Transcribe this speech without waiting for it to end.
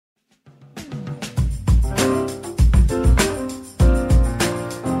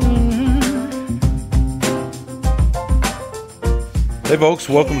Hey folks,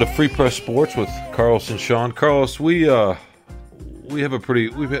 welcome to Free Press Sports with Carlos and Sean. Carlos, we have a pretty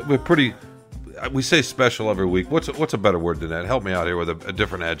we say special every week. What's a better word than that? Help me out here with a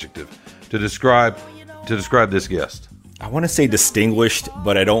different adjective to describe this guest. I want to say distinguished,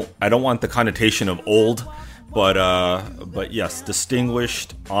 but I don't want the connotation of old. But yes,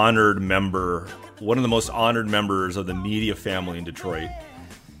 distinguished, honored member, one of the most honored members of the media family in Detroit.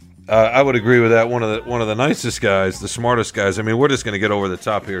 I would agree with that. One of the nicest guys, the smartest guys. I mean, we're just going to get over the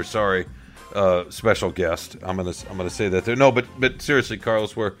top here. Sorry, special guest. I'm gonna say that there. No, but seriously,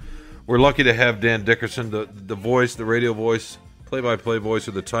 Carlos, we're lucky to have Dan Dickerson, the voice, the radio voice, play-by-play voice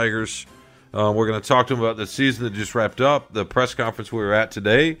of the Tigers. We're going to talk to him about the season that just wrapped up, the press conference we were at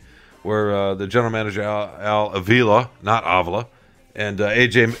today, where the general manager Al Avila, not Avila, and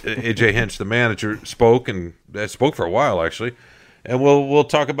AJ Hinch, the manager, spoke for a while actually. And we'll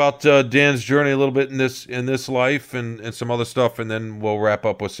talk about Dan's journey a little bit in this life and some other stuff, and then we'll wrap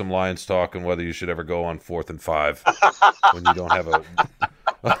up with some Lions talk and whether you should ever go on 4th and 5 when you don't have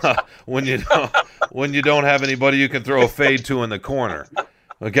when you don't have anybody you can throw a fade to in the corner.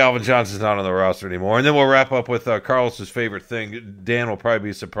 Well, Calvin Johnson's not on the roster anymore, and then we'll wrap up with Carlos's favorite thing. Dan will probably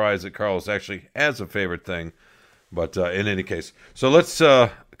be surprised that Carlos actually has a favorite thing, but in any case, so let's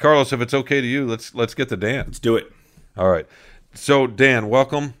Carlos, if it's okay to you, let's get to Dan. Let's do it. All right. So Dan,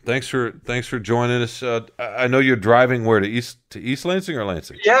 welcome. Thanks for joining us. I know you're driving where to East Lansing or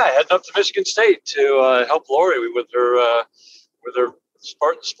Lansing? Yeah, heading up to Michigan State to help Lori with her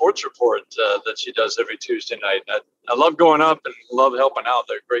Spartan Sports Report that she does every Tuesday night. I love going up and love helping out.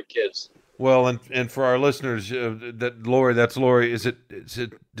 They're great kids. Well, and for our listeners, that's Lori. Is it?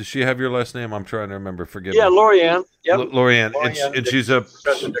 Does she have your last name? I'm trying to remember. Forgive me. Yeah, Lori-Ann. Yep. Lori-Ann. And she's a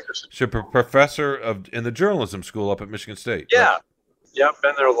professor in the journalism school up at Michigan State. Yeah. Right? Yeah, I've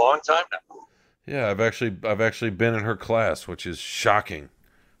been there a long time now. Yeah, I've actually been in her class, which is shocking.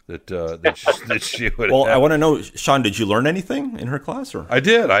 That she would. Well, I want to know, Sean, did you learn anything in her class? Or I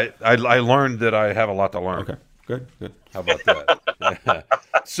did. I learned that I have a lot to learn. Okay, good. How about that?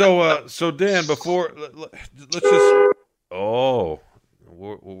 So Dan, before let's just. Oh,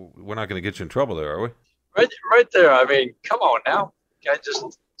 we're not going to get you in trouble there, are we? Right there. I mean, come on now. Guy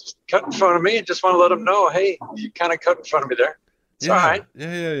just cut in front of me and just want to let him know, hey, you kind of cut in front of me there. It's all right.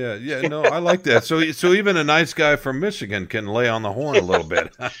 Yeah. No, I like that. So even a nice guy from Michigan can lay on the horn a little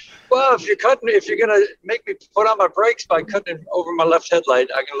bit. Well, if you're gonna make me put on my brakes by cutting over my left headlight,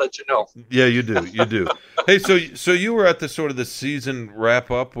 I can let you know. Yeah, you do. Hey, so you were at the sort of the season wrap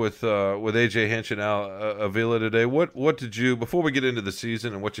up with AJ Hinch and Al Avila today. What did you, before we get into the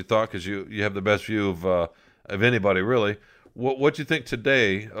season and what you thought, because you have the best view of anybody really. What do you think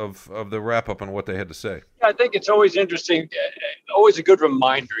today of the wrap up and what they had to say? I think it's always interesting, always a good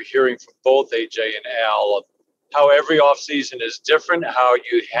reminder hearing from both AJ and Al of how every offseason is different, how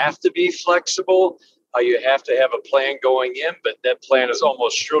you have to be flexible, how you have to have a plan going in, but that plan is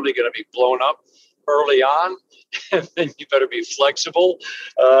almost surely going to be blown up early on. And then you better be flexible.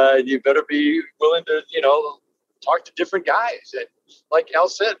 You better be willing to, talk to different guys. And like Al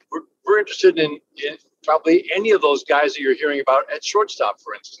said, we're interested in probably any of those guys that you're hearing about at shortstop,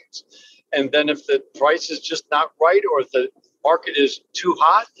 for instance. And then if the price is just not right or if the market is too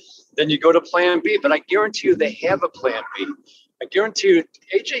hot, then you go to plan B. But I guarantee you they have a plan B. I guarantee you,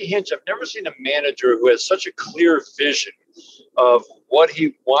 AJ Hinch, I've never seen a manager who has such a clear vision of what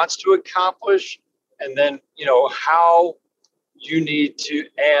he wants to accomplish and then, how you need to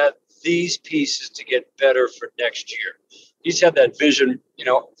add these pieces to get better for next year. He's had that vision,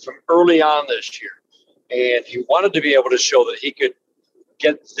 from early on this year. And he wanted to be able to show that he could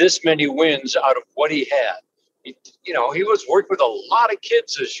get this many wins out of what he had. He was working with a lot of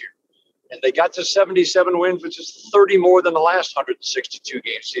kids this year. And they got to 77 wins, which is 30 more than the last 162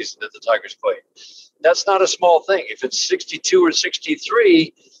 game season that the Tigers played. That's not a small thing. If it's 62 or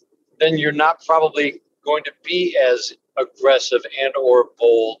 63, then you're not probably going to be as aggressive and or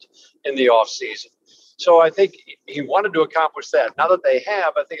bold in the offseason. So I think he wanted to accomplish that. Now that they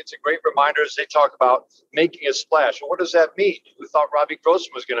have, I think it's a great reminder as they talk about making a splash. Well, what does that mean? Who thought Robbie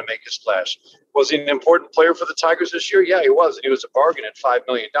Grossman was going to make a splash? Was he an important player for the Tigers this year? Yeah, he was. And he was a bargain at $5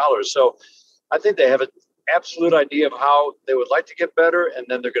 million. So I think they have an absolute idea of how they would like to get better, and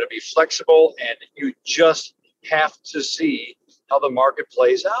then they're going to be flexible, and you just have to see how the market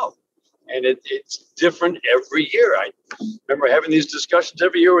plays out. And it's different every year. I remember having these discussions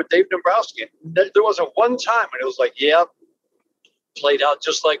every year with Dave Dombrowski. There wasn't one time when it was like, yeah, played out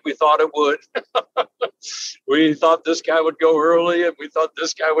just like we thought it would. We thought this guy would go early, and we thought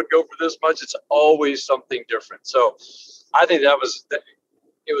this guy would go for this much. It's always something different. So I think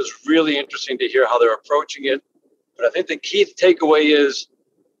it was really interesting to hear how they're approaching it. But I think the key takeaway is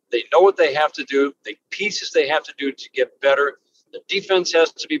they know what they have to do, the pieces they have to do to get better. The defense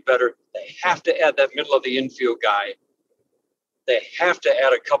has to be better. They have to add that middle of the infield guy. They have to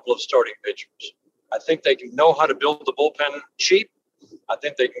add a couple of starting pitchers. I think they can know how to build the bullpen cheap. I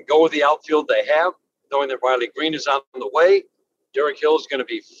think they can go with the outfield they have, knowing that Riley Green is on the way. Derek Hill is going to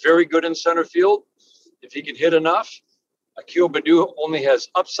be very good in center field if he can hit enough. Akil Baddoo only has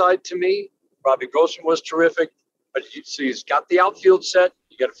upside to me. Robbie Grossman was terrific. But so he's got the outfield set.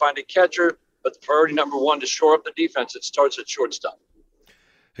 You got to find a catcher. But the priority number one to shore up the defense, it starts at shortstop.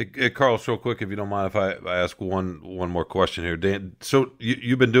 Hey, Carlos, real quick, if you don't mind, if I ask one more question here, Dan. So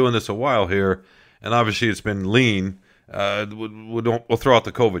you've been doing this a while here, and obviously it's been lean. We'll throw out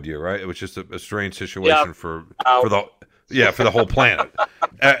the COVID year, right? It was just a strange situation for the whole planet.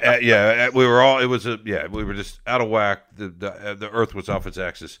 We were all. It was we were just out of whack. The Earth was off its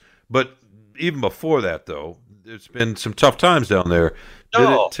axis. But even before that, though, there's been some tough times down there.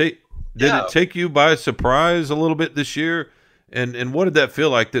 Did it take you by surprise a little bit this year? And what did that feel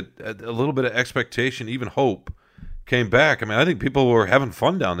like? That a little bit of expectation, even hope, came back. I mean, I think people were having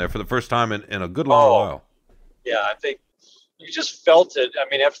fun down there for the first time in a good long while. Yeah, I think you just felt it. I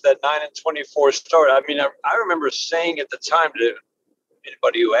mean, after that 9-24 start, I mean, I remember saying at the time to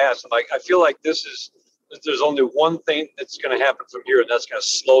anybody who asked, I'm like, I feel like there's only one thing that's going to happen from here, and that's going to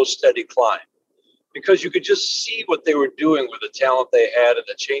slow, steady climb. Because you could just see what they were doing with the talent they had and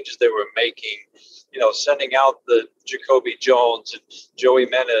the changes they were making. You know, sending out the Jacoby Jones and Joey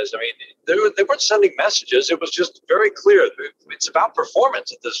Menez. I mean, they weren't sending messages. It was just very clear. It's about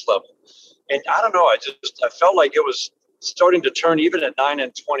performance at this level. And I don't know. I felt like it was starting to turn even at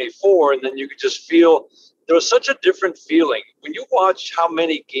 9-24, and then you could just feel there was such a different feeling when you watch how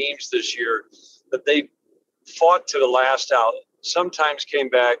many games this year that they fought to the last out. Sometimes came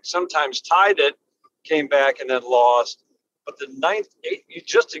back, sometimes tied it, came back and then lost. But the 9th, 8th, you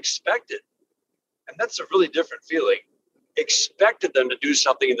just expected. And that's a really different feeling. Expected them to do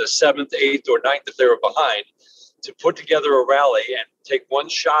something in the 7th, 8th, or 9th if they were behind, to put together a rally and take one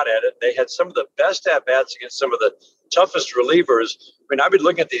shot at it. They had some of the best at-bats against some of the toughest relievers. I mean, I've been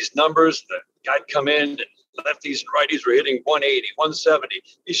looking at these numbers. The guy'd come in, and lefties and righties were hitting 180, 170.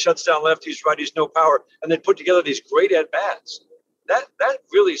 He shuts down lefties, righties, no power. And they put together these great at-bats. That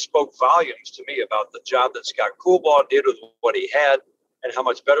really spoke volumes to me about the job that Scott Coolbaugh did with what he had and how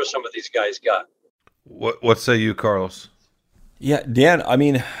much better some of these guys got. What say you, Carlos? Yeah, Dan, I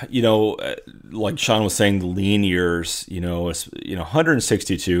mean, like Sean was saying, the lean years,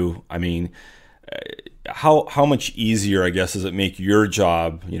 162, I mean, how much easier, I guess, does it make your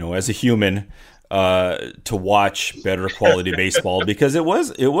job, as a human, to watch better quality baseball? Because it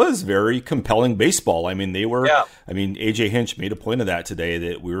was very compelling baseball. I mean, AJ Hinch made a point of that today,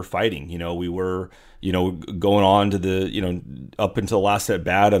 that we were fighting, we were, going on to the, up until the last at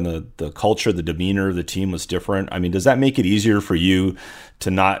bat, and the culture, the demeanor of the team was different. I mean, does that make it easier for you to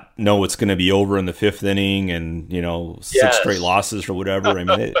not know it's going to be over in the 5th inning and, 6 straight losses or whatever? I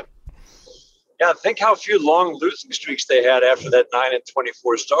mean, yeah, think how few long losing streaks they had after that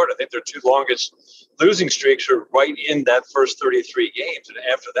 9-24 start. I think their 2 longest losing streaks are right in that first 33 games. And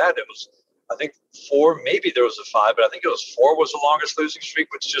after that, it was, I think, 4, maybe there was a 5, but I think it was 4 was the longest losing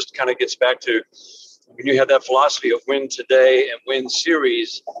streak, which just kind of gets back to when you have that philosophy of win today and win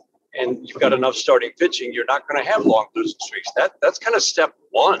series, and you've got enough starting pitching, you're not going to have long losing streaks. That's kind of step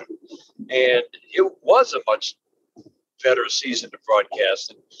one. And it was a much better season to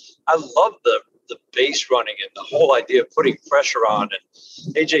broadcast. And I love the base running and the whole idea of putting pressure on. And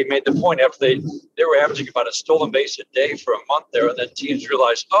AJ made the point after they were averaging about a stolen base a day for a month there, and then teams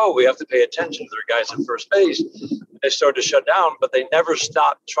realized, we have to pay attention to their guys at first base. They started to shut down, but they never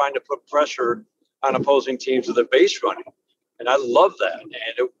stopped trying to put pressure on opposing teams with their base running. And I love that. And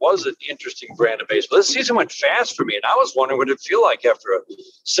it was an interesting brand of baseball. This season went fast for me, and I was wondering what it'd feel like after a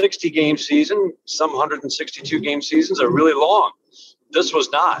 60-game season. Some 162-game seasons are really long. This was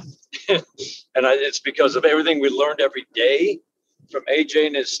not. And it's because of everything we learned every day from AJ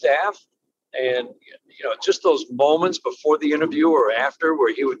and his staff. And, just those moments before the interview or after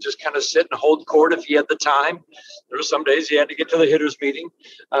where he would just kind of sit and hold court if he had the time. There were some days he had to get to the hitters meeting.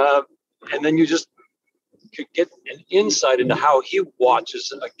 And then you just could get an insight into how he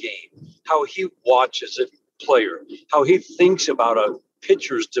watches a game, how he watches a player, how he thinks about a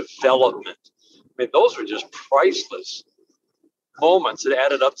pitcher's development. I mean, those were just priceless moments that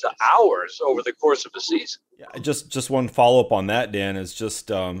added up to hours over the course of a season. Yeah, just one follow-up on that, Dan, is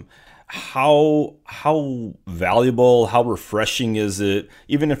just how valuable, how refreshing is it,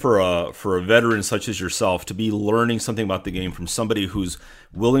 even if for a veteran such as yourself, to be learning something about the game from somebody who's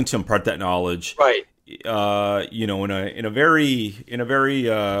willing to impart that knowledge, right, in a very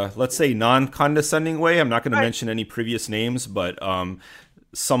let's say non-condescending way. I'm not going to mention any previous names, but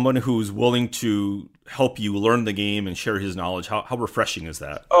someone who's willing to help you learn the game and share his knowledge. How refreshing is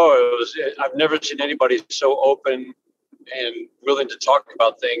that? Oh, I've never seen anybody so open and willing to talk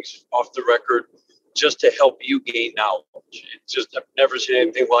about things off the record just to help you gain knowledge. I've never seen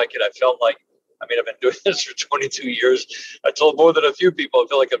anything like it. I felt like, I've been doing this for 22 years. I told more than a few people, I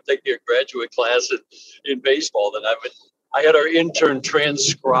feel like I'm taking a graduate class in baseball. I had our intern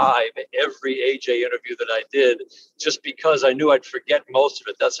transcribe every AJ interview that I did just because I knew I'd forget most of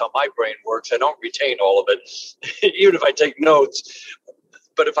it. That's how my brain works. I don't retain all of it, even if I take notes.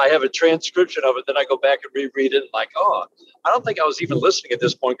 But if I have a transcription of it, then I go back and reread it and I don't think I was even listening at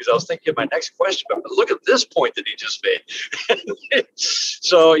this point because I was thinking of my next question. But look at this point that he just made.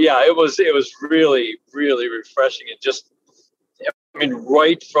 So, yeah, it was really, really refreshing. And just,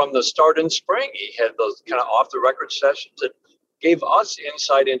 right from the start in spring, he had those kind of off-the-record sessions that gave us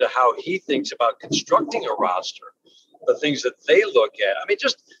insight into how he thinks about constructing a roster, the things that they look at.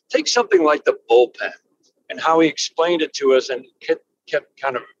 Just take something like the bullpen and how he explained it to us and kept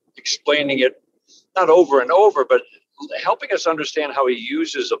kind of explaining it, not over and over, but helping us understand how he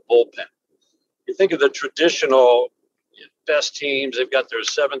uses a bullpen. You think of the traditional best teams, they've got their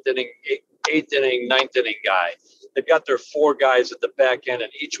seventh inning, eighth inning, ninth inning guy. They've got their four guys at the back end,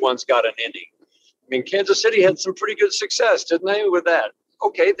 and each one's got an inning. Kansas City had some pretty good success, didn't they, with that?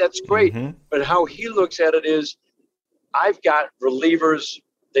 Okay, that's great. Mm-hmm. But how he looks at it is, I've got relievers.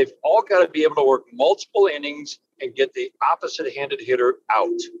 They've all got to be able to work multiple innings and get the opposite-handed hitter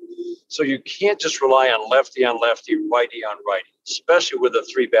out. So you can't just rely on lefty, righty on righty, especially with a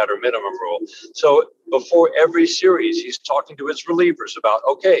 3-batter minimum rule. So before every series, he's talking to his relievers about,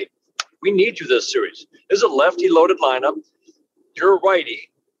 okay, we need you this series. This is a lefty-loaded lineup. You're a righty,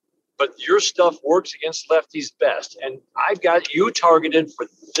 but your stuff works against lefties best. And I've got you targeted for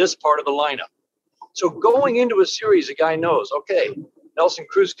this part of the lineup. So going into a series, a guy knows, okay, Nelson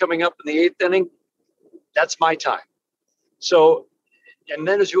Cruz coming up in the 8th inning, that's my time. So, and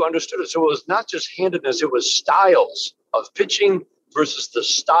then as you understood it, so it was not just handedness, it was styles of pitching versus the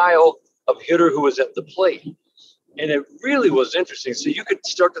style of hitter who was at the plate. And it really was interesting. So you could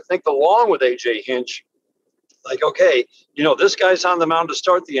start to think along with A.J. Hinch, like, okay, this guy's on the mound to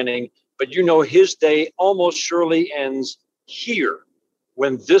start the inning, but his day almost surely ends here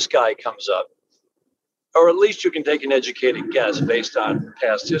when this guy comes up. Or at least you can take an educated guess based on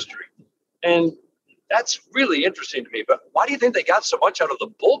past history. And that's really interesting to me. But why do you think they got so much out of the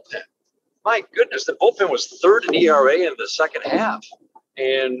bullpen? My goodness, the bullpen was third in ERA in the second half.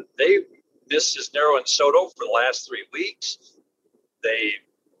 And they missed Cisnero and Soto for the last 3 weeks. They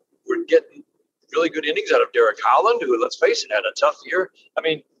were getting really good innings out of Derek Holland, who, let's face it, had a tough year.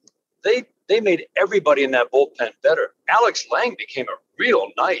 They made everybody in that bullpen better. Alex Lang became a real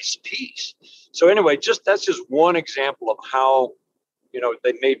nice piece. So anyway, that's just one example of how,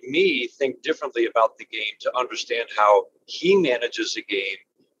 they made me think differently about the game to understand how he manages the game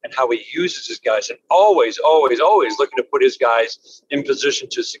and how he uses his guys, and always, always, always looking to put his guys in position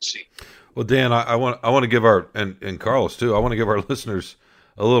to succeed. Well, Dan, I want to give and Carlos too, I want to give our listeners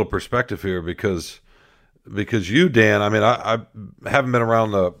a little perspective here because you, Dan, I haven't been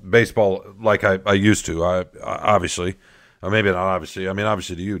around the baseball like I used to. I obviously, or maybe not obviously.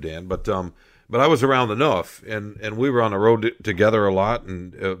 Obviously to you, Dan, but I was around enough, and we were on the road together a lot,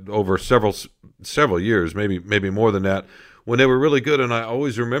 and over several years, maybe more than that, when they were really good. And I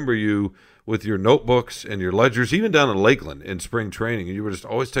always remember you with your notebooks and your ledgers, even down in Lakeland in spring training. You were just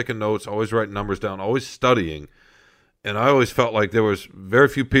always taking notes, always writing numbers down, always studying. And I always felt like there was very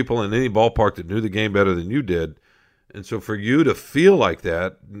few people in any ballpark that knew the game better than you did. And so for you to feel like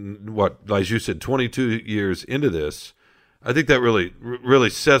that, as you said, 22 years into this, I think that really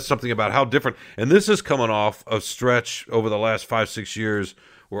says something about how different. And this is coming off a stretch over the last 5-6 years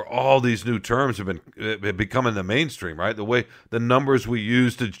where all these new terms have become in the mainstream, right? The way the numbers we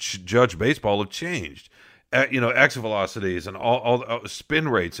use to judge baseball have changed. Exit velocities and all spin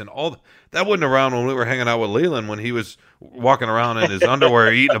rates and all that wasn't around when we were hanging out with Leland when he was walking around in his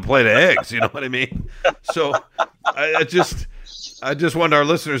underwear eating a plate of eggs. You know what I mean? So I just want our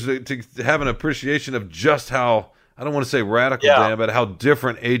listeners to have an appreciation of just how, I don't want to say radical, Dan, but how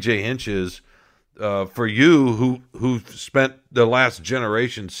different A.J. Hinch is for you who spent the last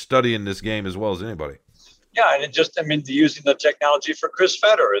generation studying this game as well as anybody. Yeah, and using the technology for Chris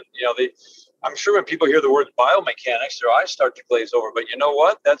Fetter. And, I'm sure when people hear the word biomechanics, their eyes start to glaze over. But you know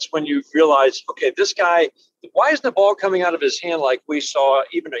what? That's when you realize, okay, this guy, why isn't the ball coming out of his hand like we saw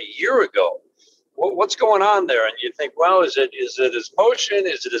even a year ago? what's going on there? And you think, well, is it his motion?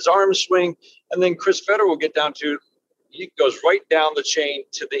 Is it his arm swing? And then Chris Fetter will get down to, he goes right down the chain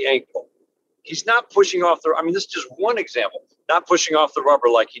to the ankle. He's not pushing off the, I mean, this is just one example, not pushing off the rubber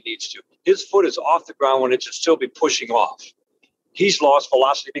like he needs to. His foot is off the ground when it should still be pushing off. He's lost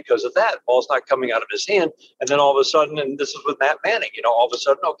velocity because of that. Ball's not coming out of his hand. And then all of a sudden, and this is with Matt Manning, all of a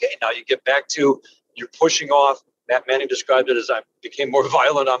sudden, okay, now you get back to you're pushing off. Matt Manning described it as I became more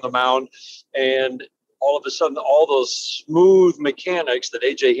violent on the mound. And all of a sudden, all those smooth mechanics that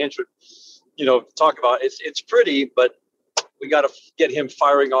A.J. Hinch would, talk about, it's pretty, but we got to get him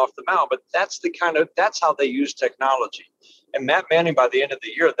firing off the mound. But that's how they use technology. And Matt Manning, by the end of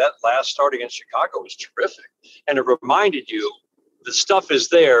the year, that last start against Chicago was terrific. And it reminded you the stuff is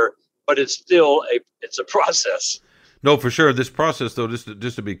there, but it's still it's a process. No, for sure. This process, though,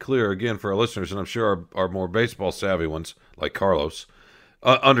 just to be clear, again, for our listeners, and I'm sure our more baseball savvy ones, like Carlos,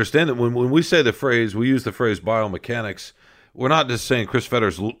 understand that when we say the phrase, we use the phrase biomechanics, we're not just saying Chris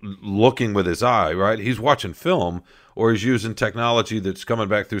Fetter's looking with his eye, right? He's watching film, or he's using technology that's coming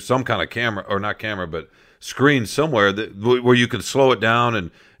back through some kind of camera, or not camera, but screen somewhere where you can slow it down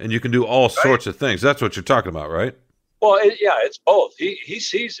and you can do all sorts of things. That's what you're talking about, right? Well, it's both. He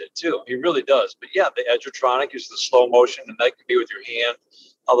sees it too. He really does. But yeah, the Edgertronic is the slow motion, and that can be with your hand,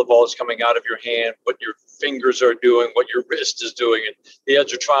 how the ball is coming out of your hand, what your fingers are doing, what your wrist is doing. And the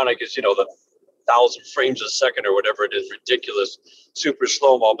Edgertronic is, the 1,000 frames a second or whatever it is, ridiculous, super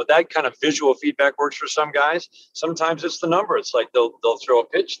slow-mo. But that kind of visual feedback works for some guys. Sometimes it's the number. It's like they'll throw a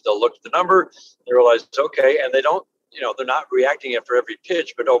pitch, they'll look at the number, they realize it's okay, and they don't, they're not reacting after every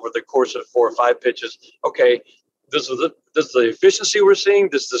pitch, but over the course of 4 or 5 pitches, okay, this is the efficiency we're seeing,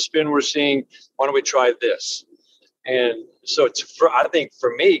 this is the spin we're seeing, why don't we try this? And so I think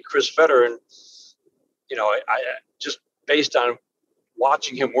for me, Chris Fetter, and I just based on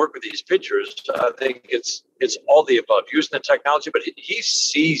watching him work with these pitchers, I think it's all the above, using the technology, but he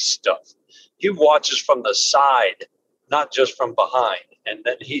sees stuff. He watches from the side, not just from behind, and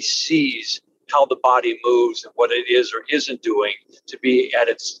then he sees how the body moves and what it is or isn't doing to be at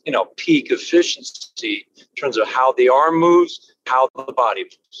its peak efficiency in terms of how the arm moves, how the body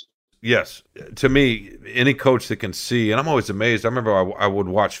moves. Yes. To me, any coach that can see, and I'm always amazed. I remember I would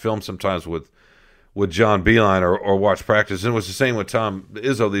watch film sometimes with John Beeline or watch practice. And it was the same with Tom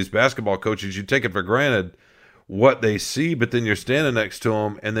Izzo, these basketball coaches. You take it for granted what they see, but then you're standing next to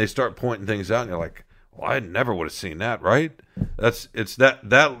them and they start pointing things out and you're like, well, I never would have seen that, right? It's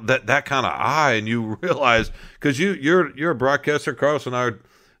that kind of eye, and you realize, because you're a broadcaster, Carlos and I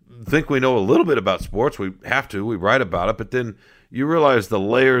think we know a little bit about sports. We have to, we write about it, but then you realize the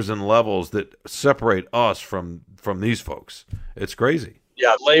layers and levels that separate us from these folks. It's crazy.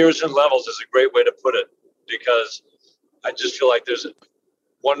 Yeah, layers and levels is a great way to put it, because I just feel like there's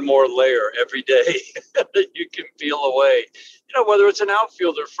one more layer every day that you can peel away. Whether it's an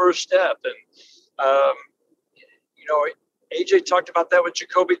outfielder first step, and AJ talked about that with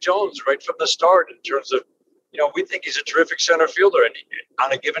Jacoby Jones right from the start in terms of, we think he's a terrific center fielder, and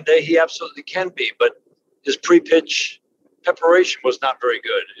on a given day he absolutely can be, but his pre-pitch preparation was not very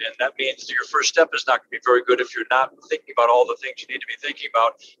good. And that means that your first step is not going to be very good if you're not thinking about all the things you need to be thinking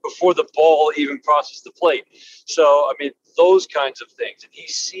about before the ball even crosses the plate. So, I mean, those kinds of things. And he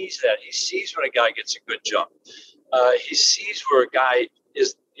sees that. He sees when a guy gets a good jump. He sees where a guy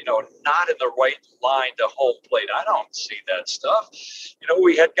is, not in the right line to home plate. I don't see that stuff.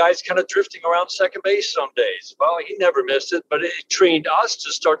 We had guys kind of drifting around second base some days. Well, he never missed it, but it trained us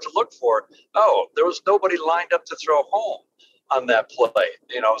to start to look for, there was nobody lined up to throw home on that play,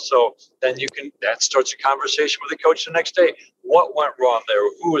 so then that starts a conversation with the coach the next day. What went wrong there?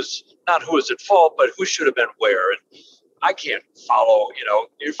 Who was at fault, but who should have been where? And I can't follow,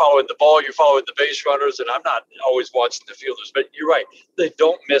 you're following the ball, you're following the base runners, and I'm not always watching the fielders, but you're right. They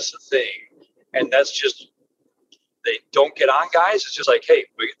don't miss a thing. And that's just, they don't get on guys. It's just like, hey,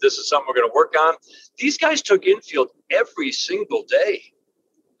 this is something we're going to work on. These guys took infield every single day.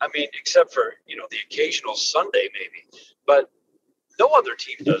 I mean, except for, the occasional Sunday maybe, but no other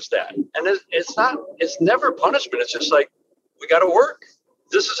team does that. And it's never punishment. It's just like, we got to work.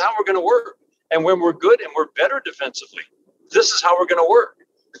 This is how we're going to work. And when we're good and we're better defensively, this is how we're going to work.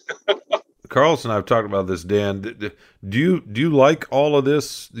 Carlos and I have talked about this, Dan. Do you like all of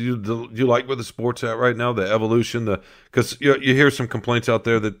this? Do you like where the sport's at right now? The evolution, because you hear some complaints out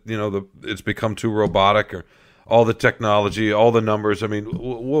there that it's become too robotic, or all the technology, all the numbers. I mean,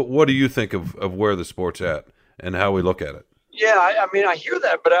 what do you think of where the sport's at and how we look at it? Yeah, I mean, I hear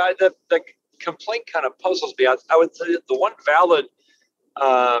that, but the complaint kind of puzzles me. I would say the one valid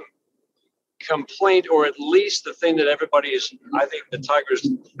complaint, or at least the thing that everybody is, I think the Tigers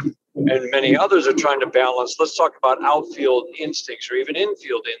and many others are trying to balance. Let's talk about outfield instincts or even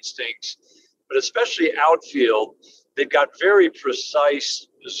infield instincts, but especially outfield. They've got very precise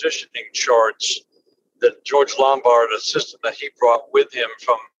positioning charts that George Lombard, a system that he brought with him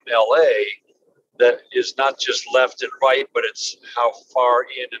from LA, that is not just left and right, but it's how far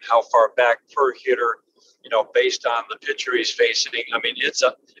in and how far back per hitter, based on the pitcher he's facing. I mean,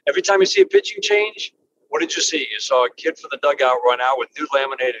 every time you see a pitching change, what did you see? You saw a kid from the dugout run out with new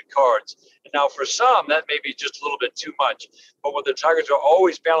laminated cards. And now for some, that may be just a little bit too much. But what the Tigers are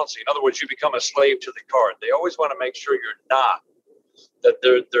always balancing, in other words, you become a slave to the card. They always want to make sure you're not. That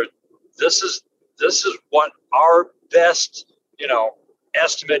this is what our best,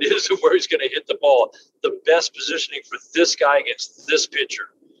 estimate is of where he's going to hit the ball. The best positioning for this guy against this pitcher.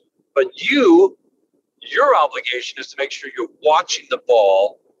 But your obligation is to make sure you're watching the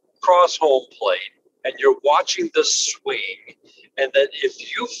ball cross home plate and you're watching the swing. And that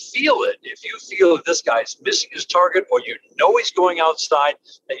if you feel that this guy's missing his target, or he's going outside,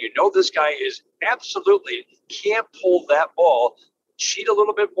 and this guy is absolutely can't pull that ball, cheat a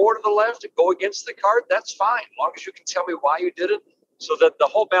little bit more to the left and go against the card, that's fine. As long as you can tell me why you did it. So that the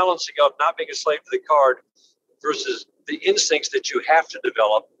whole balancing of not being a slave to the card versus the instincts that you have to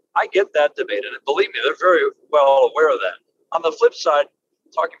develop, I get that debate. And believe me, they're very well aware of that. On the flip side,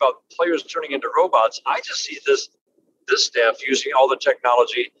 talking about players turning into robots, I just see this staff using all the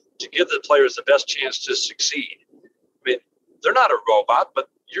technology to give the players the best chance to succeed. I mean, they're not a robot, but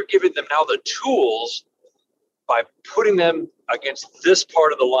you're giving them now the tools by putting them against this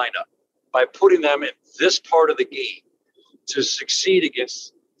part of the lineup, by putting them in this part of the game to succeed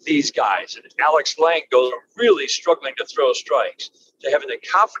against these guys. And Alex Lang goes from really struggling to throw strikes to having the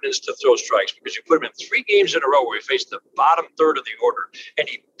confidence to throw strikes, because you put him in 3 games in a row where he faced the bottom third of the order and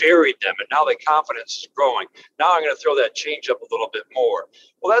he buried them. And now the confidence is growing. Now I'm going to throw that change up a little bit more.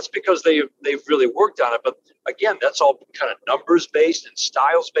 Well, that's because they've really worked on it. But again, that's all kind of numbers based and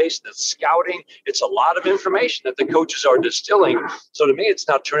styles based and scouting. It's a lot of information that the coaches are distilling. So to me, it's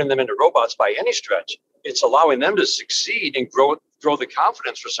not turning them into robots by any stretch. It's allowing them to succeed and grow the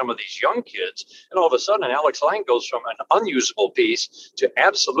confidence for some of these young kids. And all of a sudden, Alex Lang goes from an unusable piece to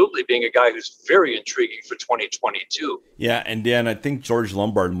absolutely being a guy who's very intriguing for 2022. Yeah, and Dan, I think George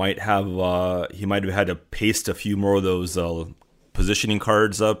Lombard might have had to paste a few more of those positioning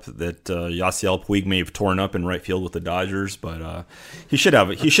cards up that Yasiel Puig may have torn up in right field with the Dodgers, but he should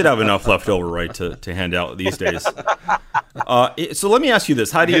have enough left over, right, to hand out these days. So let me ask you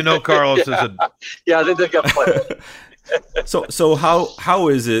this: how do you Carlos is a I think they got played. So how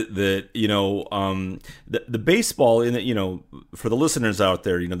is it that the baseball in the, for the listeners out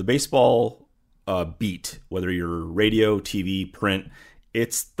there, the baseball beat, whether you're radio, TV, print,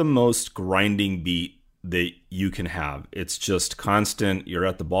 it's the most grinding beat that you can have. It's just constant. You're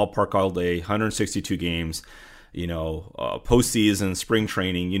at the ballpark all day, 162 games, postseason, spring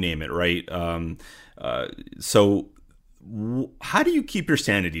training, you name it, right? So how do you keep your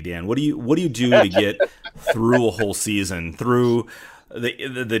sanity, Dan? What do you do to get through a whole season, through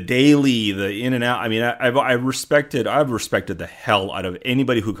the daily, the in and out? I mean, I've respected the hell out of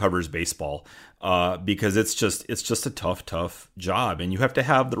anybody who covers baseball, because it's just a tough job, and you have to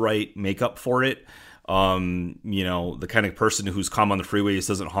have the right makeup for it. The kind of person who's calm on the freeways,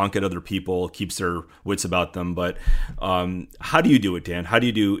 doesn't honk at other people, keeps their wits about them. But how do you do it, Dan? How do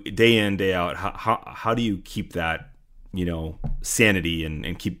you do day in, day out? How do you keep that, sanity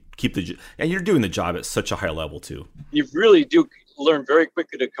and keep the, and you're doing the job at such a high level too. You really do learn very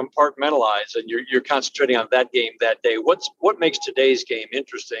quickly to compartmentalize, and you're concentrating on that game that day. What makes today's game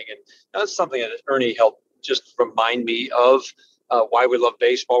interesting? And that's something that Ernie helped just remind me of. Why we love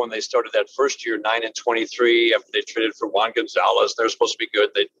baseball when they started that first year, 9-23, after they traded for Juan Gonzalez. They're supposed to be good.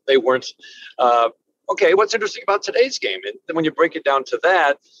 They weren't. Okay, what's interesting about today's game? And then when you break it down to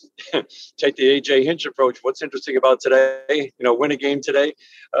that, take the A.J. Hinch approach. What's interesting about today? Win a game today.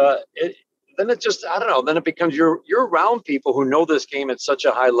 Then it just, I don't know. Then it becomes you're around people who know this game at such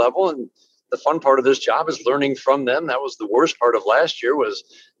a high level, and the fun part of this job is learning from them. That was the worst part of last year, was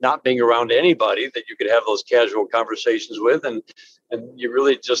not being around anybody that you could have those casual conversations with. And you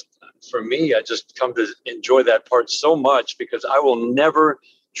really just, for me, I just come to enjoy that part so much, because I will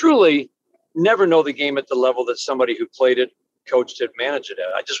truly never know the game at the level that somebody who played it, coached it, managed it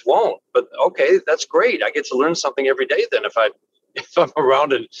at. I just won't. But okay, that's great. I get to learn something every day then if I'm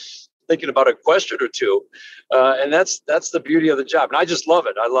around and thinking about a question or two. And that's the beauty of the job. And I just love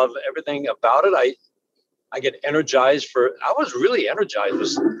it. I love everything about it. I get energized I was really energized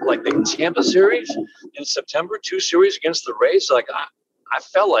with like the Tampa series in September, 2 series against the Rays. Like I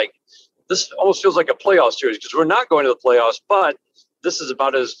felt like this almost feels like a playoff series because we're not going to the playoffs, but this is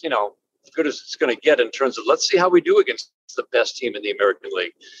about as good as it's going to get in terms of let's see how we do against the best team in the American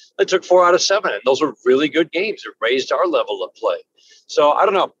League. They took 4 out of 7, and those were really good games. It raised our level of play. So I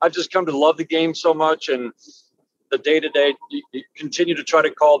don't know. I've just come to love the game so much, and the day-to-day, you continue to try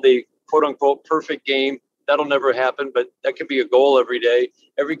to call the quote-unquote perfect game. That'll never happen, but that can be a goal every day.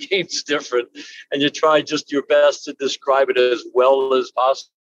 Every game's different, and you try just your best to describe it as well as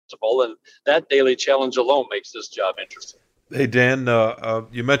possible, and that daily challenge alone makes this job interesting. Hey, Dan,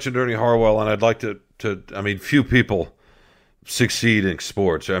 you mentioned Ernie Harwell, and I'd like to few people succeed in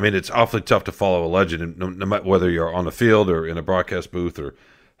sports. I mean, it's awfully tough to follow a legend, no matter whether you're on the field or in a broadcast booth or,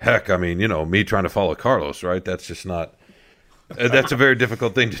 heck, me trying to follow Carlos, right? That's just not. That's a very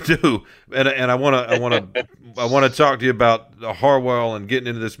difficult thing to do. And I want to talk to you about Harwell and getting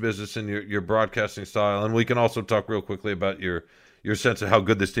into this business and your broadcasting style, and we can also talk real quickly about your sense of how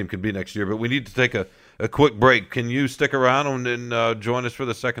good this team can be next year. But we need to take a quick break. Can you stick around and join us for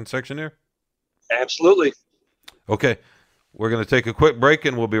the second section here? Absolutely. Okay. We're going to take a quick break,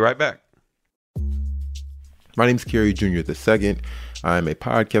 and we'll be right back. My name's Kerry Jr. II. I'm a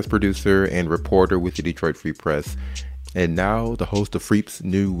podcast producer and reporter with the Detroit Free Press, and now the host of Freep's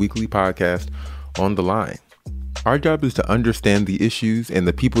new weekly podcast, On the Line. Our job is to understand the issues and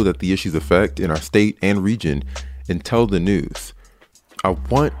the people that the issues affect in our state and region and tell the news. I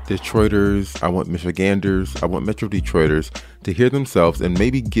want Detroiters, I want Michiganders, I want Metro Detroiters to hear themselves and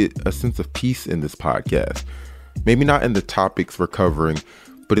maybe get a sense of peace in this podcast. Maybe not in the topics we're covering,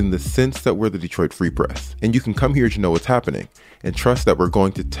 but in the sense that we're the Detroit Free Press. And you can come here to know what's happening and trust that we're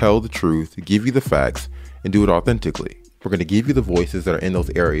going to tell the truth, give you the facts, and do it authentically. We're going to give you the voices that are in those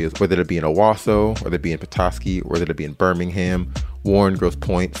areas, whether it be in Owasso, or whether it be in Petoskey, or whether it be in Birmingham, Warren, Grosse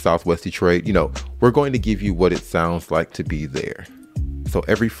Pointe, Southwest Detroit. We're going to give you what it sounds like to be there. So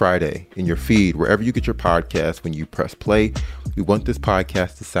every Friday in your feed, wherever you get your podcast, when you press play, we want this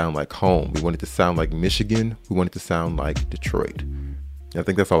podcast to sound like home. We want it to sound like Michigan. We want it to sound like Detroit. And I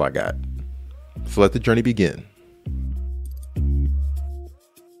think that's all I got. So let the journey begin.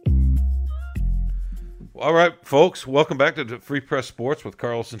 All right, folks, welcome back to Free Press Sports with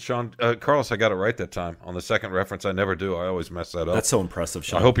Carlos and Sean. Carlos, I got it right that time on the second reference. I never do. I always mess that up. That's so impressive,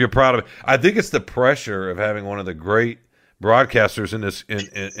 Sean. I hope you're proud of it. I think it's the pressure of having one of the great broadcasters in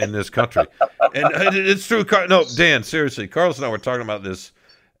this country, and it's true. No, Dan, seriously, Carlos and I were talking about this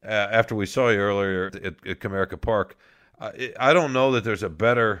after we saw you earlier at Comerica Park. I don't know that there's a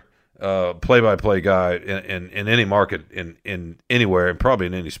better play-by-play guy in any market in anywhere, and probably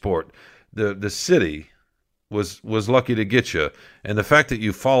in any sport. The city was lucky to get you, and the fact that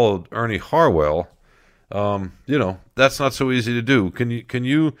you followed Ernie Harwell, that's not so easy to do. Can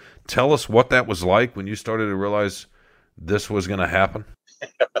you tell us what that was like when you started to realize this was going to happen?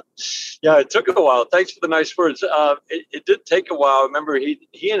 Yeah, it took a while. Thanks for the nice words. It did take a while. Remember,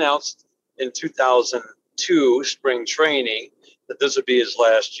 he announced in 2002 spring training that this would be his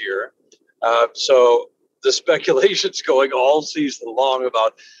last year. So the speculation's going all season long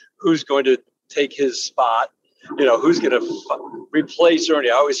about who's going to take his spot. Who's going to replace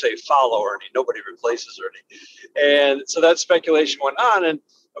Ernie. I always say follow Ernie. Nobody replaces Ernie. And so that speculation went on. And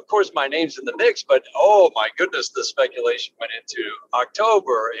of course, my name's in the mix, but oh my goodness, the speculation went into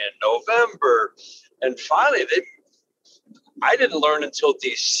October and November. And finally, I didn't learn until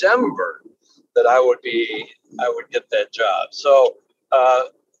December that I would get that job. So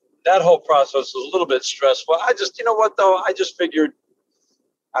that whole process was a little bit stressful. I just figured,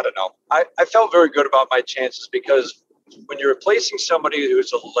 I don't know. I felt very good about my chances because when you're replacing somebody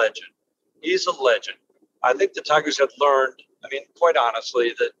who's a legend, he's a legend. I think the Tigers had learned, quite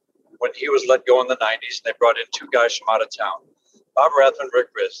honestly, that when he was let go in the 90s and they brought in 2 guys from out of town, Bob Rathman and Rick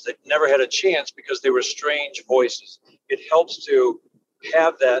Rizzs, they never had a chance because they were strange voices. It helps to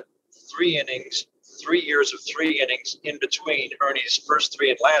have that 3 innings, 3 years of 3 innings in between Ernie's first 3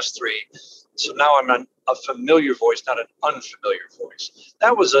 and last 3. So now I'm a familiar voice, not an unfamiliar voice.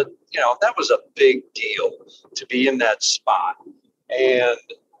 That was a big deal to be in that spot. And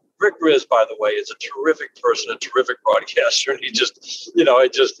Rick Rizzs, by the way, is a terrific person, a terrific broadcaster, and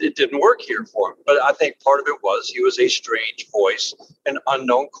it didn't work here for him. But I think part of it was he was a strange voice, an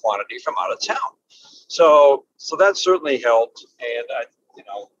unknown quantity from out of town. So that certainly helped. And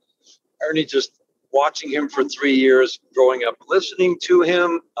Ernie, just watching him for 3 years, growing up, listening to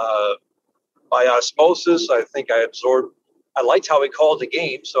him by osmosis, I think I absorbed. I liked how he called the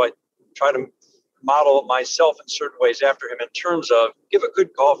game, so I tried to model myself in certain ways after him in terms of give a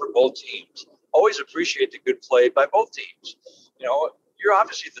good call for both teams. Always appreciate the good play by both teams. You're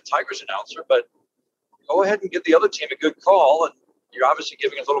obviously the Tigers announcer, but go ahead and give the other team a good call. And you're obviously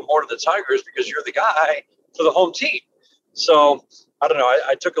giving a little more to the Tigers because you're the guy for the home team. So I don't know.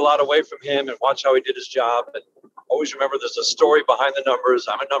 I took a lot away from him and watched how he did his job. And always remember there's a story behind the numbers.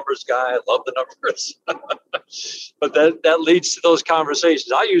 I'm a numbers guy. I love the numbers. But that leads to those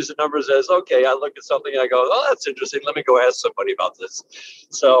conversations. I use the numbers as, okay, I look at something and I go, oh, that's interesting. Let me go ask somebody about this.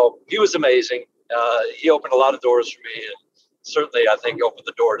 So he was amazing. He opened a lot of doors for me. And certainly, I think, opened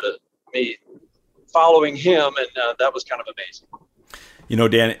the door to me following him. And that was kind of amazing. You know,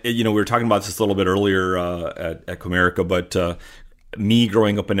 Dan, we were talking about this a little bit earlier at Comerica, but me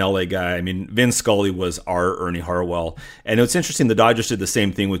growing up an LA guy, I mean, Vin Scully was our Ernie Harwell. And it's interesting, the Dodgers did the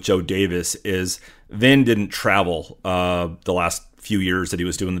same thing with Joe Davis, is Vin didn't travel the last few years that he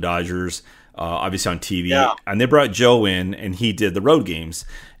was doing the Dodgers, obviously on TV. Yeah. And they brought Joe in, and he did the road games.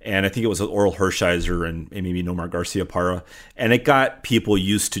 And I think it was Oral Hershiser and maybe Nomar Garciaparra. And it got people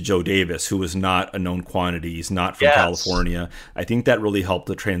used to Joe Davis, who was not a known quantity. He's not from California. I think that really helped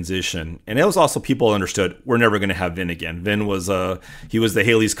the transition. And it was also people understood we're never going to have Vin again. Vin was he was the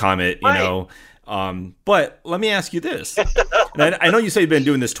Halley's Comet, you know. But let me ask you this. And I know you say you've been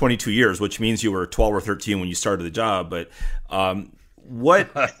doing this 22 years, which means you were 12 or 13 when you started the job. But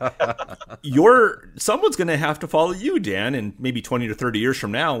someone's going to have to follow you, Dan, and maybe 20 to 30 years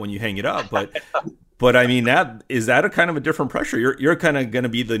from now when you hang it up. But I mean, is that a kind of a different pressure? You're kind of going to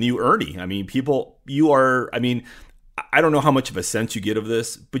be the new Ernie. I mean, I don't know how much of a sense you get of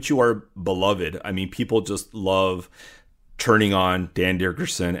this, but you are beloved. I mean, people just love turning on Dan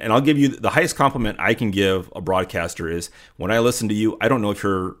Dickerson. And I'll give you the highest compliment I can give a broadcaster is when I listen to you, I don't know if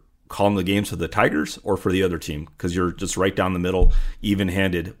you're calling the games for the Tigers or for the other team, because you're just right down the middle,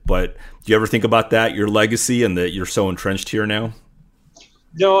 even-handed. But do you ever think about that, your legacy, and that you're so entrenched here now?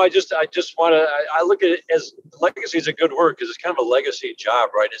 No, I just want to. I look at it as legacy is a good word because it's kind of a legacy job,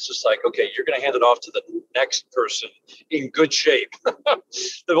 right? It's just like, okay, you're going to hand it off to the next person in good shape.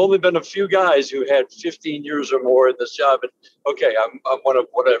 There've only been a few guys who had 15 years or more in this job, and okay, I'm one of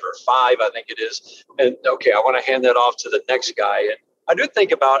whatever 5, I think it is, and okay, I want to hand that off to the next guy. And I do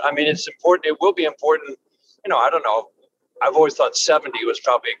think about. I mean, it's important. It will be important. I don't know. I've always thought 70 was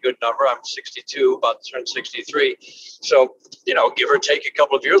probably a good number. I'm 62, about to turn 63. So, give or take a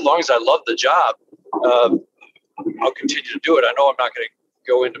couple of years, as long as I love the job, I'll continue to do it. I know I'm not going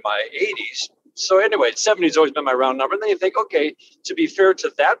to go into my 80s. So anyway, 70 has always been my round number. And then you think, okay, to be fair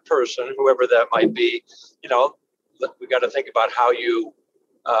to that person, whoever that might be, we got to think about how you,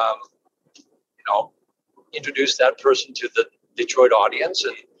 introduce that person to the Detroit audience.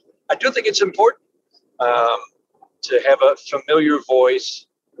 And I do think it's important. To have a familiar voice,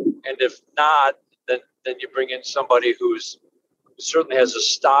 and if not, then you bring in somebody who certainly has a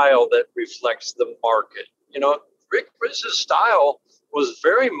style that reflects the market. Rick Rizz's style was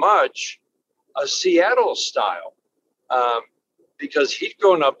very much a Seattle style because he'd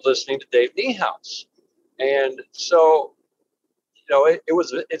grown up listening to Dave Niehaus, and so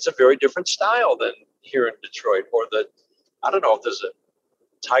it's a very different style than here in Detroit, or I don't know if there's a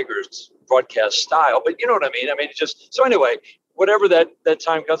Tigers broadcast style, but you know what I mean? I mean, so anyway, whatever that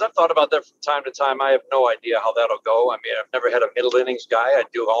time comes, I've thought about that from time to time. I have no idea how that'll go. I mean, I've never had a middle innings guy. I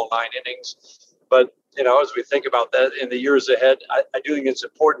do all 9 innings, but as we think about that in the years ahead, I do think it's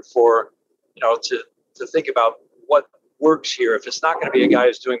important for, to think about what works here. If it's not going to be a guy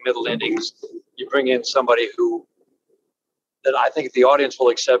who's doing middle innings, you bring in somebody that I think the audience will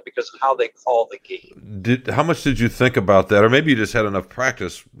accept because of how they call the game. How much did you think about that? Or maybe you just had enough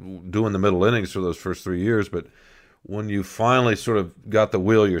practice doing the middle innings for those first 3 years, but when you finally sort of got the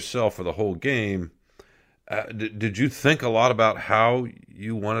wheel yourself for the whole game, did you think a lot about how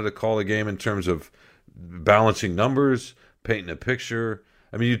you wanted to call the game in terms of balancing numbers, painting a picture?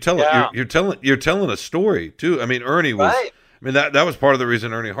 I mean, you're telling a story too. I mean, Ernie was. Right. I mean, that was part of the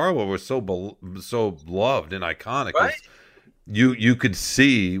reason Ernie Harwell was so loved and iconic. Right. You could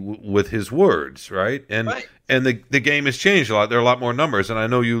see with his words, right? And right. And the game has changed a lot. There are a lot more numbers, and I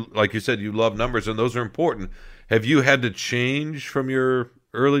know you, like you said, you love numbers, and those are important. Have you had to change from your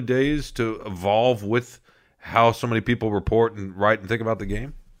early days to evolve with how so many people report and write and think about the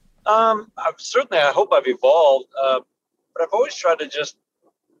game? Certainly, I hope I've evolved, but I've always tried to just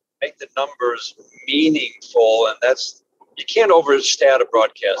make the numbers meaningful, and you can't overstat a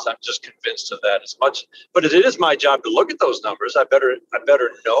broadcast. I'm just convinced of that as much. But it is my job to look at those numbers. I better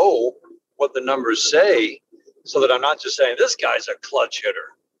know what the numbers say, so that I'm not just saying this guy's a clutch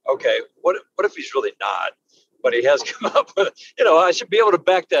hitter. Okay, what if he's really not? But he has come up with. I should be able to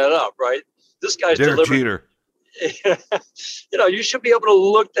back that up, right? This guy's Derek Jeter. You should be able to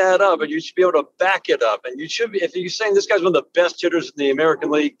look that up, and you should be able to back it up. And you should be, if you're saying this guy's one of the best hitters in the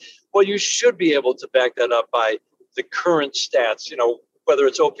American League, well, you should be able to back that up by the current stats, whether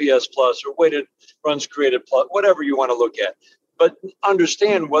it's OPS plus or weighted runs created plus, whatever you want to look at, but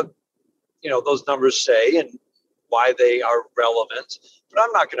understand what, those numbers say and why they are relevant. But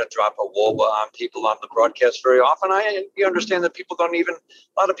I'm not going to drop a WOBA on people on the broadcast very often. You understand that a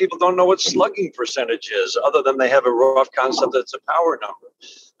lot of people don't know what slugging percentage is, other than they have a rough concept that it's a power number.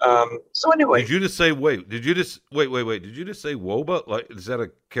 So anyway. Did you just say wait? Did you just say WOBA? Like, is that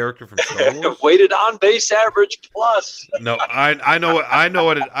a character from Star Wars? Weighted on base average plus. No, I know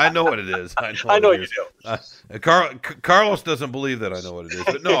what it is. I know you do. Carlos doesn't believe that I know what it is.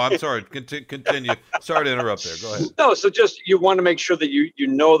 But no, I'm sorry. Continue. Sorry to interrupt there. Go ahead. No, so just you want to make sure that you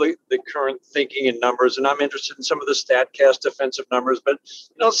know the current thinking and numbers, and I'm interested in some of the StatCast defensive numbers, but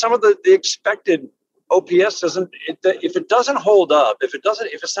some of the expected OPS doesn't. If it doesn't hold up, if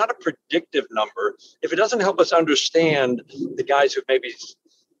it's not a predictive number, if it doesn't help us understand the guys who maybe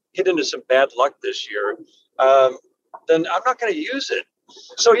hit into some bad luck this year, then I'm not going to use it.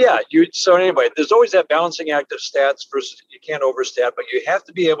 So so anyway, there's always that balancing act of stats versus you can't overstat, but you have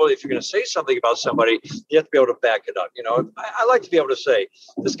to be able, if you're going to say something about somebody, you have to be able to back it up. I like to be able to say,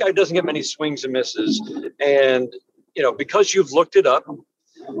 this guy doesn't get many swings and misses. And, because you've looked it up,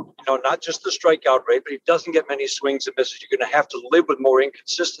 not just the strikeout rate, but he doesn't get many swings and misses. You're going to have to live with more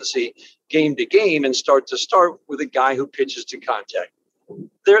inconsistency game to game and start with a guy who pitches to contact.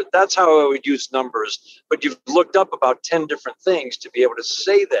 That's how I would use numbers, but you've looked up about 10 different things to be able to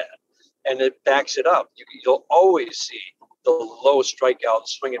say that, and it backs it up. You'll always see the low strikeout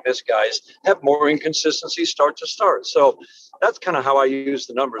swing and miss guys have more inconsistency start to start. So that's kind of how I use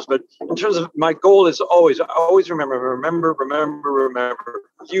the numbers. But in terms of my goal is always remember,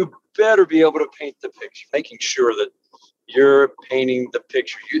 you better be able to paint the picture, making sure that you're painting the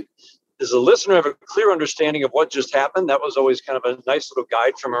picture. Does the listener have a clear understanding of what just happened? That was always kind of a nice little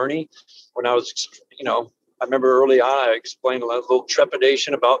guide from Ernie when I was, I remember early on, I explained a little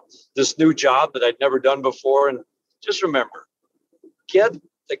trepidation about this new job that I'd never done before. And just remember, get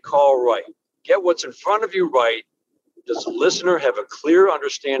the call right. Get what's in front of you right. Does the listener have a clear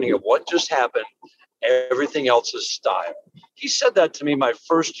understanding of what just happened? Everything else is style. He said that to me my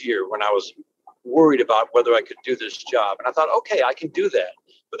first year when I was worried about whether I could do this job. And I thought, okay, I can do that.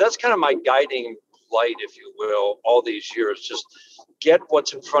 But that's kind of my guiding light, if you will, all these years. Just get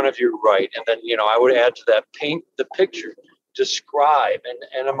what's in front of you right. And then, I would add to that, paint the picture, describe.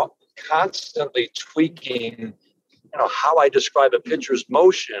 And I'm constantly tweaking, how I describe a pitcher's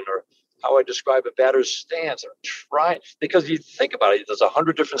motion or how I describe a batter's stance, or trying, because you think about it, there's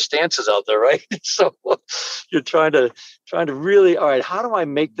 100 different stances out there, right? So you're trying to really, all right, how do I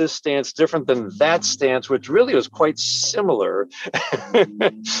make this stance different than that stance, which really was quite similar,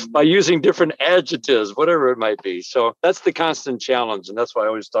 by using different adjectives, whatever it might be. So that's the constant challenge. And that's why I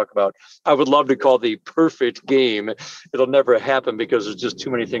always talk about, I would love to call the perfect game. It'll never happen because there's just too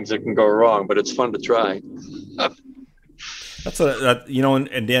many things that can go wrong, but it's fun to try.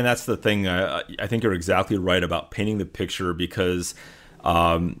 And Dan, that's the thing. I think you're exactly right about painting the picture, because,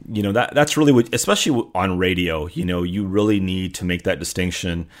 that's really what, especially on radio, you really need to make that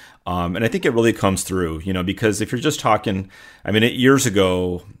distinction. And I think it really comes through, because if you're just talking, years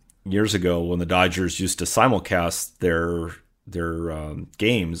ago when the Dodgers used to simulcast their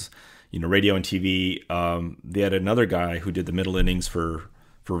games, radio and TV, they had another guy who did the middle innings for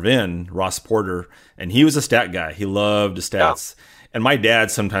Vin, Ross Porter, and he was a stat guy. He loved the stats. Yeah. And my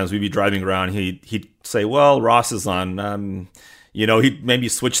dad, sometimes we'd be driving around, he'd say, well, Ross is on, he'd maybe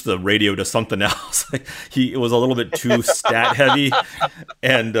switch the radio to something else. It was a little bit too stat heavy.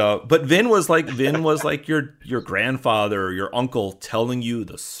 And, but Vin was like your grandfather or your uncle telling you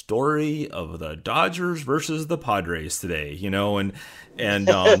the story of the Dodgers versus the Padres today, and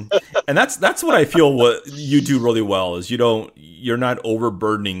that's what I feel what you do really well is you're not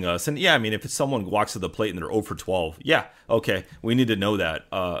overburdening us. And if it's someone walks to the plate and they're 0 for 12, okay, we need to know that,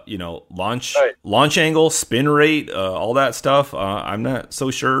 launch angle, spin rate, all that stuff. I'm not so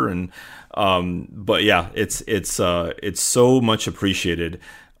sure. And, but it's so much appreciated,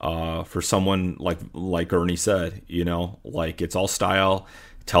 for someone like Ernie said, it's all style.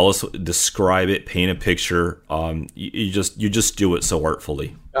 Tell us, describe it, paint a picture. You just do it so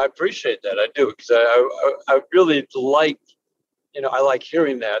artfully. I appreciate that. I do, because I really like, I like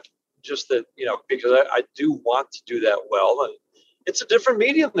hearing that. Just that, because I do want to do that well, and it's a different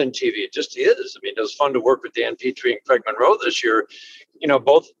medium than TV. It just is. It was fun to work with Dan Petrie and Craig Monroe this year.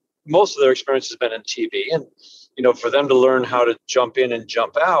 Most of their experience has been in TV, and for them to learn how to jump in and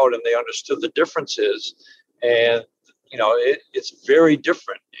jump out, and they understood the differences, and it's very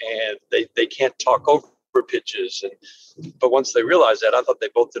different, and they can't talk over pitches. But once they realized that, I thought they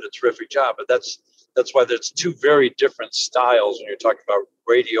both did a terrific job. But that's why there's two very different styles when you're talking about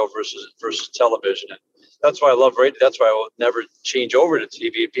radio versus television. And that's why I love radio. That's why I will never change over to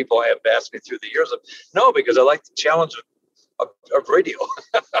TV. People have asked me through the years no, because I like the challenge of radio.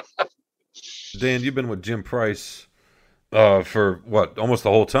 Dan, you've been with Jim Price for what, almost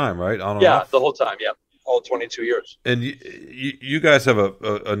the whole time, right? On and off? The whole time, all 22 years. And you guys have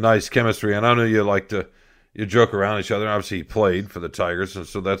a nice chemistry, and I know you joke around each other. Obviously, he played for the Tigers, and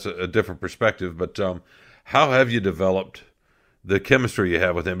so that's a different perspective. But how have you developed the chemistry you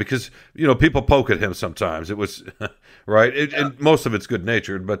have with him? Because people poke at him sometimes. It was right, and most of it's good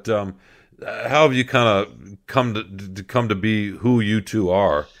natured. But how have you kind of come to be who you two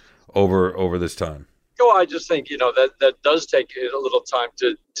are over this time? Well, I just think that does take a little time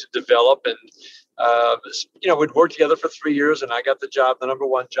to develop, and we'd worked together for 3 years, and I got the number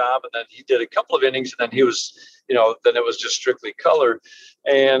one job, and then he did a couple of innings, and then he was, then it was just strictly color,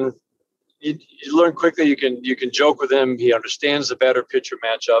 and you learn quickly. You can joke with him. He understands the batter pitcher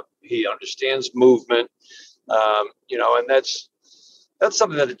matchup. He understands movement, and that's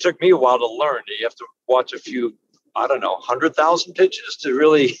something that it took me a while to learn. You have to watch a few, 100,000 pitches to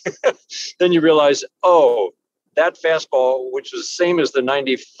really, then you realize, that fastball, which was the same as the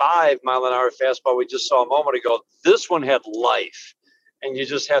 95 mile an hour fastball we just saw a moment ago, this one had life. And you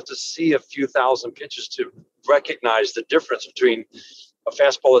just have to see a few thousand pitches to recognize the difference between a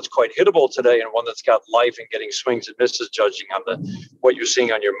fastball that's quite hittable today and one that's got life and getting swings and misses, judging on what you're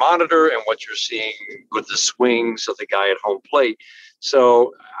seeing on your monitor and what you're seeing with the swings of the guy at home plate.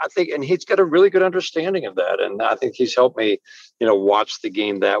 So I think, and he's got a really good understanding of that. And I think he's helped me, watch the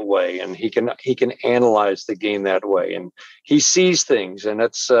game that way. And he can analyze the game that way. And he sees things. And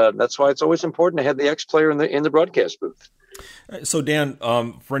that's why it's always important to have the ex-player in the broadcast booth. So Dan,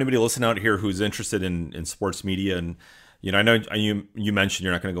 for anybody listening out here who's interested in sports media, and I know you mentioned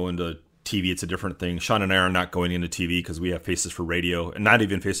you're not going to go into TV. It's a different thing. Sean and I are not going into TV because we have Faces for Radio, and not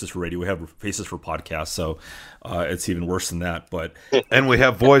even Faces for Radio. We have Faces for Podcasts, so it's even worse than that. But and we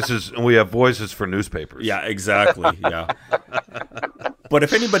have voices, for newspapers. Yeah, exactly. Yeah. But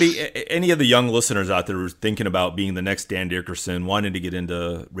if any of the young listeners out there who's thinking about being the next Dan Dickerson, wanting to get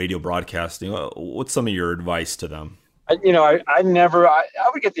into radio broadcasting, what's some of your advice to them? I would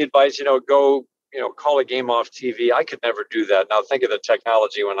get the advice, go, call a game off TV. I could never do that. Now think of the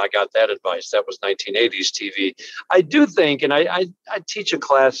technology when I got that advice. That was 1980s TV. I do think, and I teach a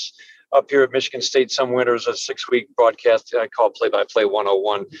class up here at Michigan State some winters, a 6-week broadcast I call Play-by-Play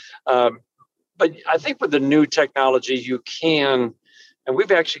 101. But I think with the new technology, you can, and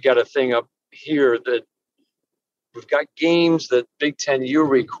we've actually got a thing up here that we've got games that Big Ten U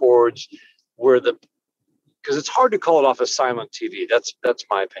records where because it's hard to call it off a silent TV. That's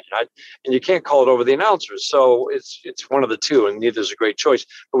my opinion. And you can't call it over the announcers. So it's one of the two, and neither is a great choice.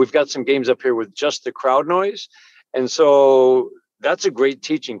 But we've got some games up here with just the crowd noise. And so that's a great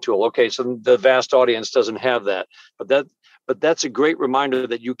teaching tool. Okay, so the vast audience doesn't have that. But that's a great reminder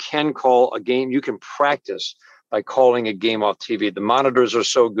that you can call a game. You can practice by calling a game off TV. The monitors are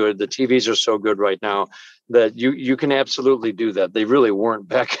so good. The TVs are so good right now that you can absolutely do that. They really weren't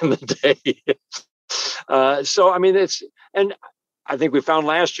back in the day. And I think we found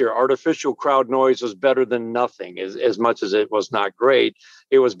last year, artificial crowd noise was better than nothing. As much as it was not great,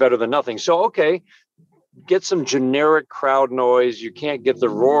 it was better than nothing. So, okay, get some generic crowd noise. You can't get the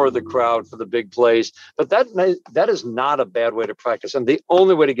roar of the crowd for the big plays, but that is not a bad way to practice. And the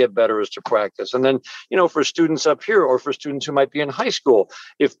only way to get better is to practice. And then, for students up here or for students who might be in high school,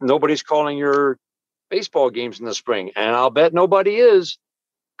 if nobody's calling your baseball games in the spring, and I'll bet nobody is,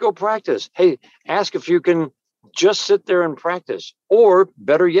 go practice. Hey, ask if you can just sit there and practice. Or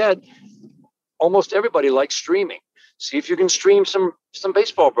better yet, almost everybody likes streaming. See if you can stream some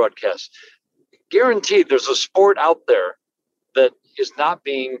baseball broadcasts. Guaranteed there's a sport out there that is not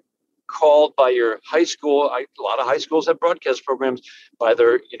being called by your high school. A lot of high schools have broadcast programs by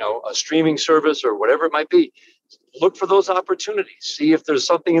their, a streaming service or whatever it might be. Look for those opportunities. See if there's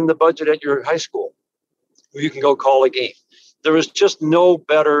something in the budget at your high school where you can go call a game. There is just no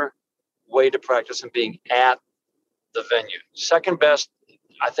better way to practice than being at the venue. Second best,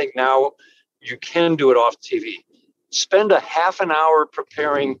 I think now you can do it off TV. Spend a half an hour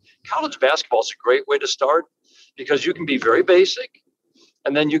preparing. College basketball is a great way to start because you can be very basic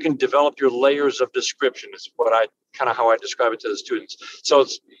and then you can develop your layers of description is how I describe it to the students. So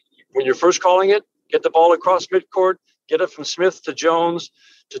it's when you're first calling it, get the ball across midcourt, get it from Smith to Jones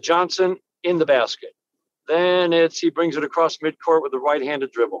to Johnson in the basket. Then he brings it across midcourt with the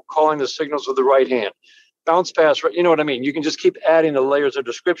right-handed dribble, calling the signals with the right hand. Bounce pass, you know what I mean? You can just keep adding the layers of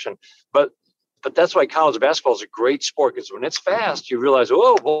description. But But that's why college basketball is a great sport, because when it's fast, you realize,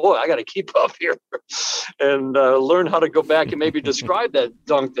 oh boy, I got to keep up here and learn how to go back and maybe describe that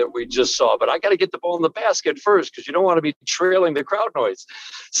dunk that we just saw. But I got to get the ball in the basket first, because you don't want to be trailing the crowd noise.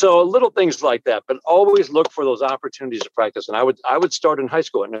 So little things like that, but always look for those opportunities to practice. And I would start in high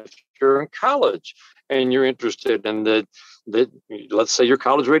school. And if you're in college and you're interested in that, let's say your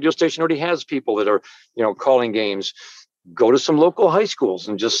college radio station already has people that are, calling games. Go to some local high schools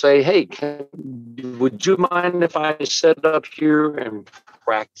and just say, hey, would you mind if I set up here and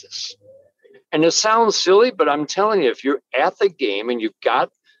practice? And it sounds silly, but I'm telling you, if you're at the game and you've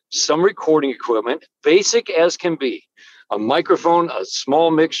got some recording equipment, basic as can be, a microphone, a small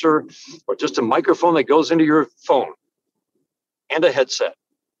mixer, or just a microphone that goes into your phone and a headset.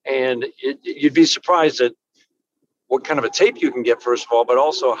 And you'd be surprised at what kind of a tape you can get, first of all, but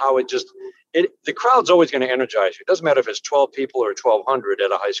also how the crowd's always going to energize you. It doesn't matter if it's 12 people or 1,200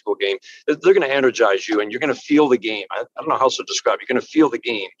 at a high school game. They're going to energize you, and you're going to feel the game. I don't know how else to describe it. You're going to feel the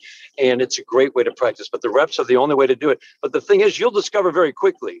game, and it's a great way to practice. But the reps are the only way to do it. But the thing is, you'll discover very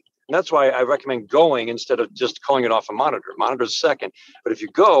quickly, and that's why I recommend going instead of just calling it off a monitor. Monitor's second. But if you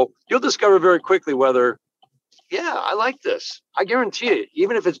go, you'll discover very quickly whether, yeah, I like this. I guarantee you,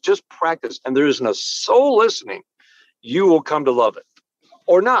 even if it's just practice and there isn't a soul listening, you will come to love it.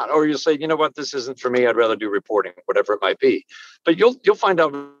 Or not, or you'll say, you know what, this isn't for me. I'd rather do reporting, whatever it might be. But you'll find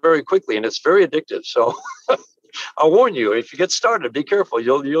out very quickly, and it's very addictive. So I'll warn you, if you get started, be careful.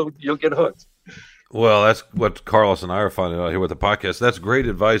 You'll get hooked. Well, that's what Carlos and I are finding out here with the podcast. That's great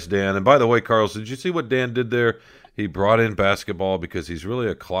advice, Dan. And by the way, Carlos, did you see what Dan did there? He brought in basketball because he's really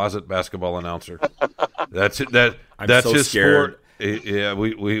a closet basketball announcer. That's it. That's so his scared. sport. Yeah,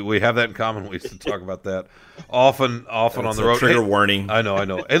 we have that in common. We used to talk about that often on the road. Trigger warning. I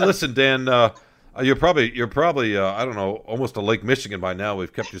know. Hey, listen, Dan, you're probably I don't know, almost to Lake Michigan by now.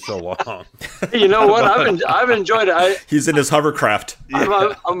 We've kept you so long. You know what? I've enjoyed it. He's in his hovercraft.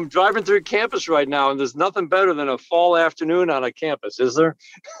 I'm driving through campus right now, and there's nothing better than a fall afternoon on a campus, is there?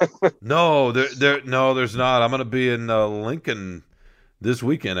 No, there's not. I'm going to be in Lincoln this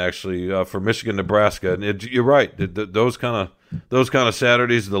weekend, actually, for Michigan, Nebraska. And you're right. Those kind of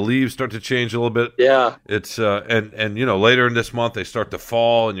Saturdays, the leaves start to change a little bit. Yeah. It's and later in this month they start to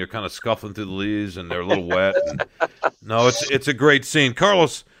fall, and you're kind of scuffling through the leaves, and they're a little wet. No, it's a great scene.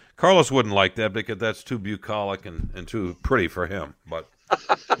 Carlos wouldn't like that because that's too bucolic and too pretty for him. But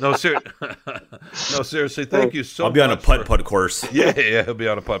no, seriously, thank you so much. I'll be on a putt-putt course. Yeah, he'll be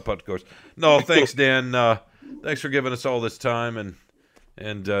on a putt-putt course. No, thanks, Dan. Thanks for giving us all this time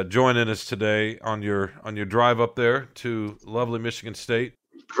and joining us today on your drive up there to lovely Michigan State.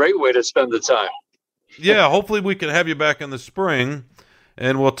 Great way to spend the time. Yeah, hopefully we can have you back in the spring,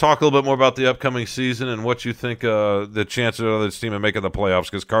 and we'll talk a little bit more about the upcoming season and what you think the chances of this team of making the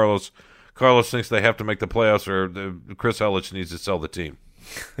playoffs, because Carlos thinks they have to make the playoffs, or Chris Hellich needs to sell the team.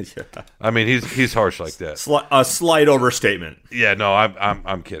 Yeah. I mean, he's harsh like that. A slight overstatement. Yeah, no,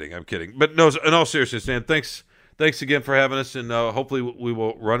 I'm kidding. But no, in all seriousness, Dan, Thanks again for having us, and hopefully we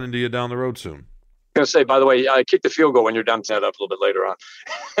will run into you down the road soon. I'm going to say, by the way, I kick the field goal when you're done set up a little bit later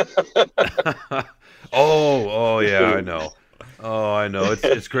on. Oh, yeah, I know. Oh, I know.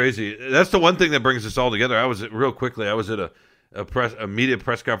 It's crazy. That's the one thing that brings us all together. I was at a media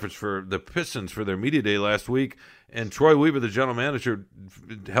press conference for the Pistons for their media day last week, and Troy Weaver, the general manager,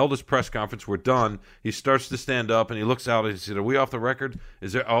 held his press conference. We're done. He starts to stand up, and he looks out and he said, "Are we off the record?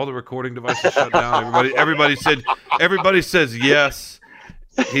 Is there all the recording devices shut down?" Everybody says yes.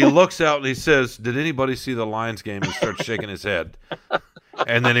 He looks out and he says, "Did anybody see the Lions game?" He starts shaking his head,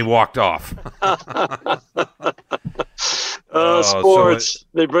 and then he walked off. Sports,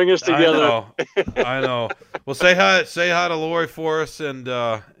 they bring us together. I know. Well, say hi to Lori for us, and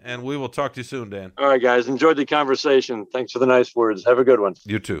we will talk to you soon, Dan. All right, guys. Enjoyed the conversation. Thanks for the nice words. Have a good one.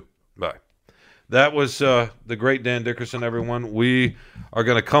 You too. Bye. That was the great Dan Dickerson, everyone. We are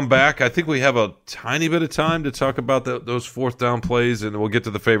going to come back. I think we have a tiny bit of time to talk about those fourth down plays, and we'll get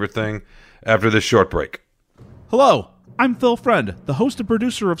to the favorite thing after this short break. Hello. I'm Phil Friend, the host and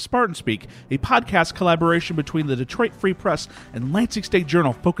producer of Spartan Speak, a podcast collaboration between the Detroit Free Press and Lansing State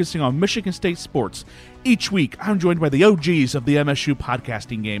Journal focusing on Michigan State sports. Each week, I'm joined by the OGs of the MSU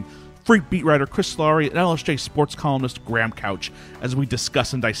podcasting game, Freak beat writer Chris Lowry and LSJ sports columnist Graham Couch, as we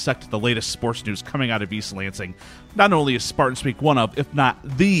discuss and dissect the latest sports news coming out of East Lansing. Not only is Spartan Speak one of, if not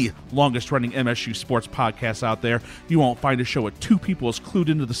the longest-running MSU sports podcasts out there, you won't find a show with two people as clued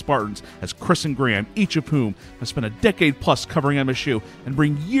into the Spartans as Chris and Graham, each of whom have spent a decade-plus covering MSU and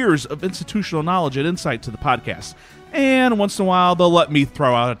bring years of institutional knowledge and insight to the podcast. And once in a while, they'll let me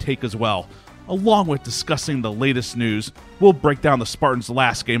throw out a take as well. along with discussing the latest news. We'll break down the Spartans'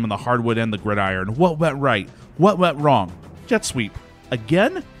 last game on the hardwood and the gridiron. What went right? What went wrong? Jet sweep.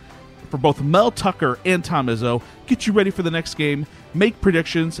 Again? For both Mel Tucker and Tom Izzo, get you ready for the next game, make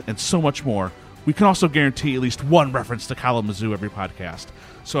predictions, and so much more. We can also guarantee at least one reference to Kalamazoo every podcast.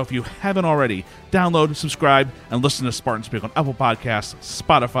 So if you haven't already, download, subscribe, and listen to Spartan Speak on Apple Podcasts,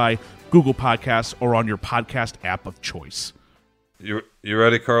 Spotify, Google Podcasts, or on your podcast app of choice. You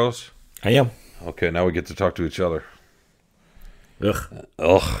ready, Carlos? I am. Okay, now we get to talk to each other.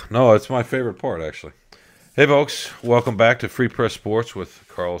 Ugh. No, it's my favorite part, actually. Hey, folks. Welcome back to Free Press Sports with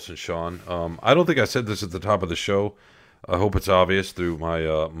Carlos and Sean. I don't think I said this at the top of the show. I hope it's obvious through my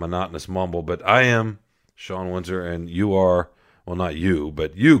monotonous mumble, but I am Sean Windsor, and you are, well, not you,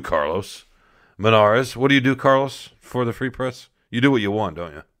 but you, Carlos Menares. What do you do, Carlos, for the Free Press? You do what you want,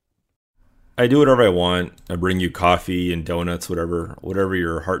 don't you? I do whatever I want. I bring you coffee and donuts, whatever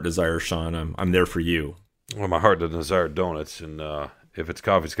your heart desires, Sean. I'm there for you. Well, my heart doesn't desire donuts, and if it's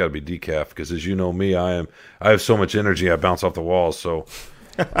coffee, it's got to be decaf. Because as you know me, I have so much energy, I bounce off the walls. So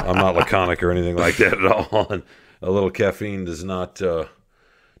I'm not laconic or anything like that at all. And a little caffeine does not do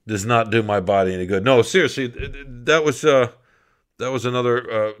my body any good. No, seriously, that was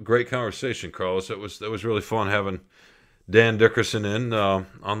another great conversation, Carlos. That was really fun having Dan Dickerson in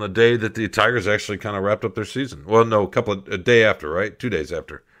on the day that the Tigers actually kind of wrapped up their season. Well, no, a day after, right? 2 days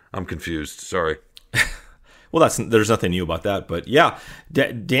after. I'm confused. Sorry. Well, there's nothing new about that, but yeah,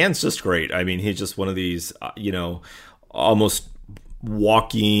 Dan's just great. I mean, he's just one of these, almost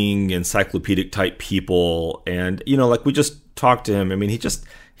walking encyclopedic type people, and like we just talked to him. I mean, he just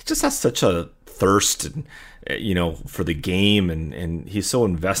has such a thirst, and for the game, and he's so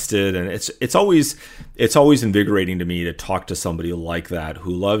invested, and it's always invigorating to me to talk to somebody like that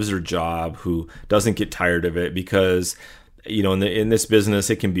who loves their job, who doesn't get tired of it, because in this business,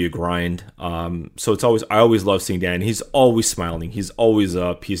 it can be a grind. So I always love seeing Dan. He's always smiling. He's always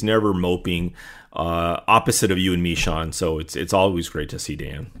up. He's never moping. Opposite of you and me, Sean. So it's always great to see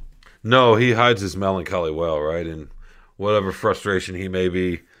Dan. No, he hides his melancholy well, right? And whatever frustration he may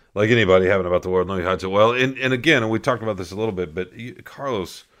be, like anybody having about the world, no, he hides it well. And again, and we talked about this a little bit, but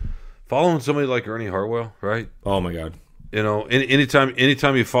Carlos, following somebody like Ernie Hartwell, right? Oh my God. Anytime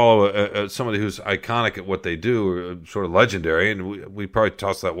you follow somebody who's iconic at what they do, or sort of legendary, and we probably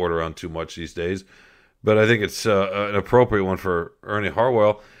toss that word around too much these days, but I think it's an appropriate one for Ernie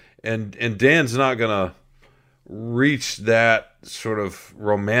Hartwell, and Dan's not gonna reach that sort of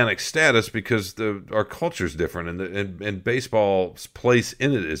romantic status because our culture's different, and baseball's place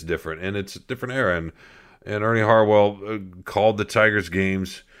in it is different, and it's a different era, and Ernie Hartwell called the Tigers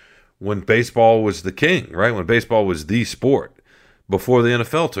games when baseball was the king, right? When baseball was the sport, before the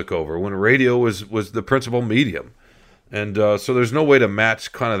NFL took over, when radio was the principal medium. And so there's no way to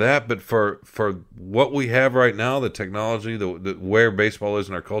match kind of that. But for what we have right now, the technology, the where baseball is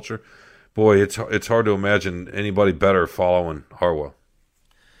in our culture, boy, it's hard to imagine anybody better following Hartwell.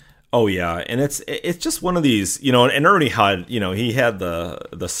 Oh yeah, and it's just one of these, and Ernie had, he had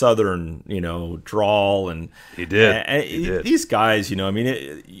the southern, drawl, and he did. These guys,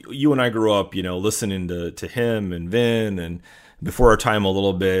 you and I grew up, listening to him and Vin, and before our time a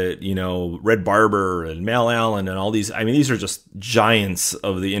little bit, Red Barber and Mel Allen and all these. I mean, these are just giants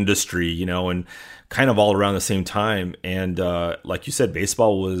of the industry, and kind of all around the same time. And like you said,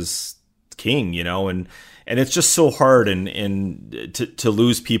 baseball was king, and it's just so hard and to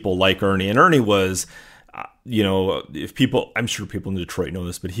lose people like Ernie. And Ernie was, I'm sure people in Detroit know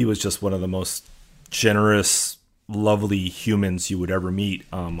this, but he was just one of the most generous, lovely humans you would ever meet,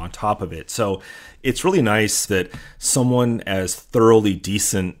 on top of it. So it's really nice that someone as thoroughly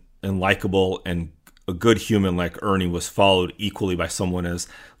decent and likable and a good human like Ernie was followed equally by someone as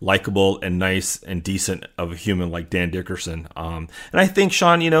likable and nice and decent of a human like Dan Dickerson. And I think,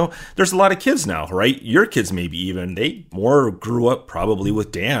 Sean, there's a lot of kids now, right? Your kids maybe even, they more grew up probably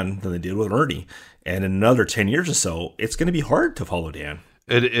with Dan than they did with Ernie. And in another 10 years or so, it's going to be hard to follow Dan.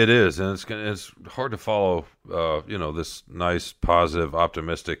 It is, and it's hard to follow, this nice, positive,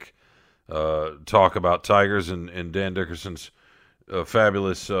 optimistic talk about Tigers and Dan Dickerson's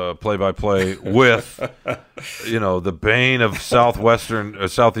fabulous play-by-play with, the bane of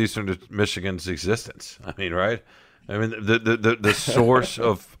southeastern Michigan's existence. I mean, right? I mean, the source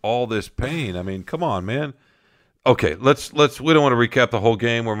of all this pain. I mean, come on, man. Okay, let's. We don't want to recap the whole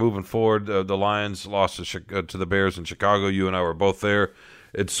game. We're moving forward. The Lions lost to the Bears in Chicago. You and I were both there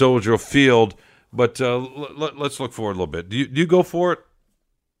at Soldier Field. But let's look forward a little bit. Do you go for it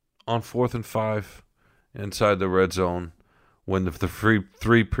on 4th and 5 inside the red zone when the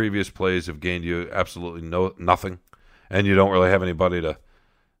three previous plays have gained you absolutely nothing, and you don't really have anybody to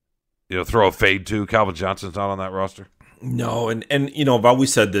throw a fade to. Calvin Johnson's not on that roster. No, and I've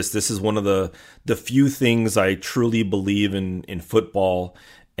always said this. This is one of the few things I truly believe in football.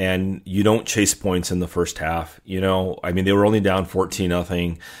 And you don't chase points in the first half. They were only down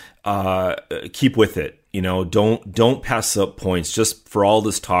 14-0. Keep with it. Don't pass up points just for all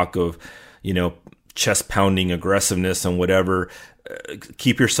this talk of, chest pounding aggressiveness and whatever.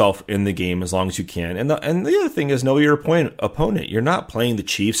 Keep yourself in the game as long as you can. And the other thing is, know your opponent. You're not playing the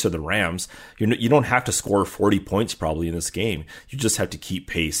Chiefs or the Rams. You don't have to score 40 points probably in this game. You just have to keep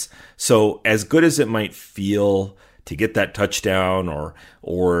pace. So as good as it might feel to get that touchdown,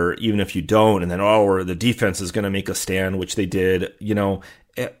 or even if you don't, and then or the defense is going to make a stand, which they did,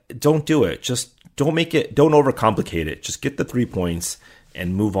 don't do it. Just don't overcomplicate it. Just get the 3 points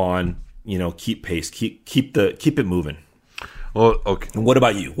and move on. Keep pace. Keep it moving. Well, okay. And what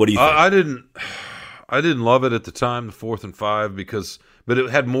about you? What do you think? I didn't love it at the time, the 4th and 5, but it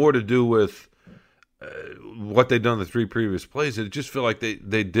had more to do with what they'd done the 3 previous plays. It just felt like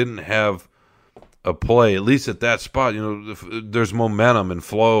they didn't have a play, at least at that spot. There's momentum and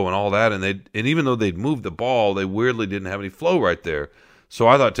flow and all that, and even though they'd moved the ball, they weirdly didn't have any flow right there. So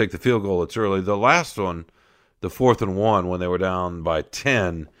I thought, take the field goal. It's early. The last one, the 4th and 1, when they were down by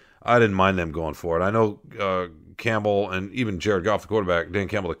 10, I didn't mind them going for it. I know Campbell and even Jared Goff, the quarterback, Dan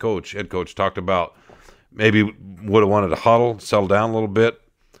Campbell, the head coach, talked about maybe would have wanted to huddle, settle down a little bit,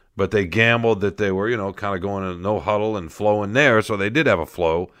 but they gambled that they were, kind of going in no huddle and flowing there, so they did have a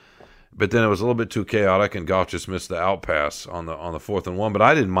flow. But then it was a little bit too chaotic, and Goff just missed the out pass on the 4th and 1. But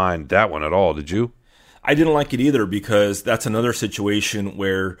I didn't mind that one at all. Did you? I didn't like it either, because that's another situation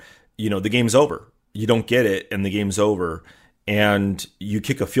where, the game's over. You don't get it, and the game's over. And you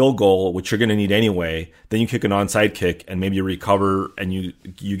kick a field goal, which you're going to need anyway. Then you kick an onside kick, and maybe you recover, and you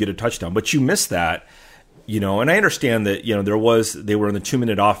get a touchdown. But you miss that, and I understand that, they were in the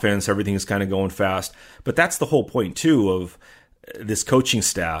 2-minute offense. Everything is kind of going fast. But that's the whole point, too, of this coaching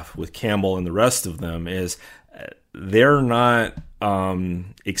staff with Campbell and the rest of them, is they're not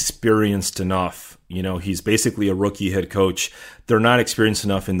experienced enough. He's basically a rookie head coach. They're not experienced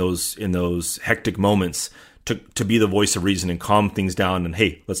enough in those hectic moments to be the voice of reason and calm things down. And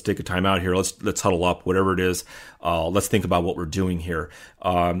hey, let's take a time out here. Let's huddle up, whatever it is. Let's think about what we're doing here.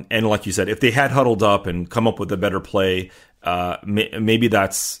 And like you said, if they had huddled up and come up with a better play, maybe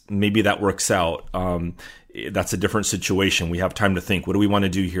that works out. That's a different situation. We have time to think. What do we want to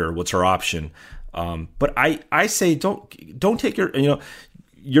do here? What's our option? But I say don't take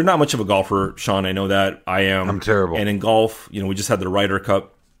you're not much of a golfer, Sean. I know that. I am. I'm terrible. And in golf, we just had the Ryder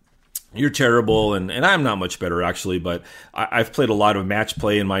Cup. You're terrible, and I'm not much better, actually, but I've played a lot of match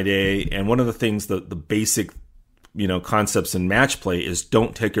play in my day, and one of the things, the basic concepts in match play is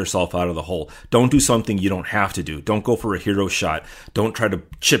don't take yourself out of the hole. Don't do something you don't have to do. Don't go for a hero shot. Don't try to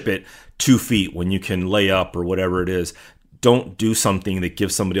chip it 2 feet when you can lay up or whatever it is. Don't do something that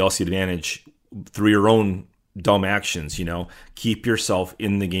gives somebody else the advantage through your own dumb actions. Keep yourself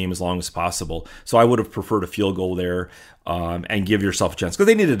in the game as long as possible. So I would have preferred a field goal there, and give yourself a chance, because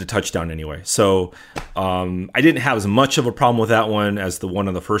they needed a touchdown anyway. So I didn't have as much of a problem with that one as the one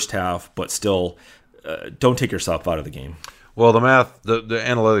in the first half, but still, don't take yourself out of the game. Well, the math, the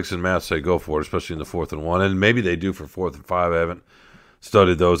analytics and math say go for it, especially in the 4th and 1, and maybe they do for 4th and 5. I haven't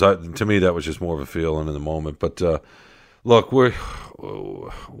studied those. To me, that was just more of a feeling in the moment. But look, we're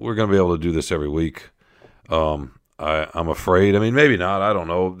going to be able to do this every week. I'm afraid. I mean, maybe not. I don't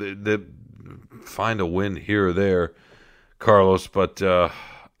know. They find a win here or there, Carlos. But I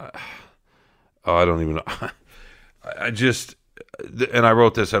don't even know. I just, and I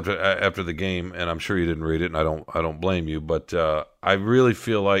wrote this after the game, and I'm sure you didn't read it, and I don't blame you. But I really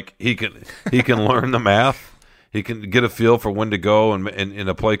feel like he can learn the math. He can get a feel for when to go and in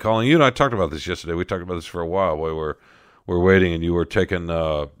a play calling. You and I talked about this yesterday. We talked about this for a while. We're waiting, and you were taking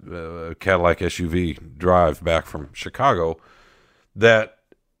a Cadillac SUV drive back from Chicago. That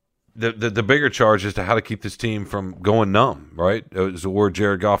the bigger charge is to how to keep this team from going numb, right? It was a word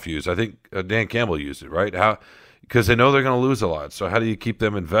Jared Goff used. I think Dan Campbell used it, right? Because they know they're going to lose a lot. So how do you keep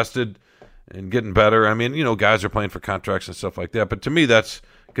them invested and getting better? I mean, guys are playing for contracts and stuff like that. But to me, that's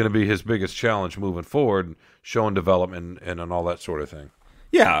going to be his biggest challenge moving forward, showing development and all that sort of thing.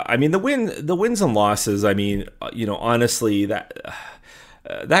 Yeah, I mean the wins and losses. I mean, honestly, that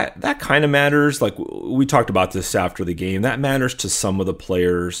kind of matters. Like we talked about this after the game, that matters to some of the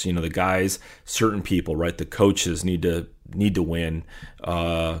players. The guys, certain people, right? The coaches need to win.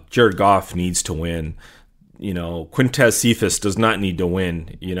 Jared Goff needs to win. Quintez Cephas does not need to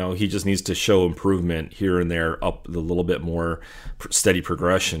win. He just needs to show improvement here and there, up a little bit more steady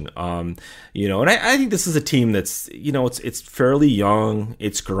progression. And I think this is a team that's, it's fairly young,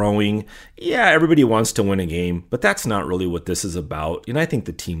 it's growing. Yeah, everybody wants to win a game, but that's not really what this is about. And I think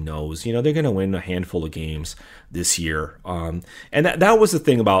the team knows, they're going to win a handful of games this year. And that was the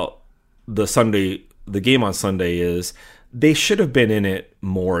thing about the game on Sunday is they should have been in it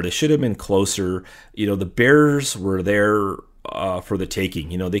more. They should have been closer. The Bears were there for the taking.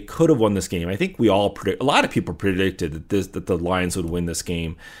 They could have won this game. I think a lot of people predicted that the Lions would win this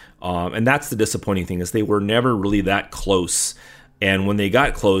game. And that's the disappointing thing, is they were never really that close. And when they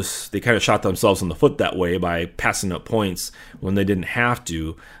got close, they kind of shot themselves in the foot that way by passing up points when they didn't have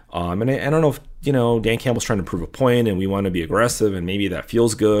to. And I don't know if, Dan Campbell's trying to prove a point and we want to be aggressive and maybe that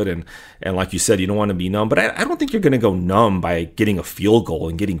feels good. And like you said, you don't want to be numb. But I don't think you're going to go numb by getting a field goal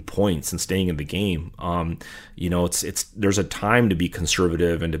and getting points and staying in the game. There's a time to be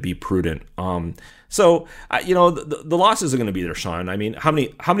conservative and to be prudent. So the losses are going to be there, Sean. I mean, how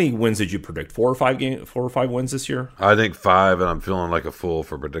many wins did you predict? 4 or 5 wins this year? I think 5, and I'm feeling like a fool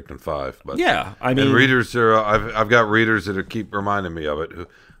for predicting 5. But yeah, I mean, and readers are. I've got readers that keep reminding me of it. Who,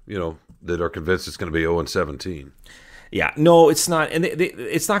 that are convinced it's going to be 0-17. Yeah, no, it's not, and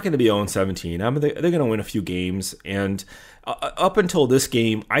it's not going to be 0-17. They're going to win a few games, and up until this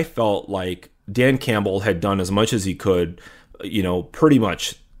game, I felt like Dan Campbell had done as much as he could, pretty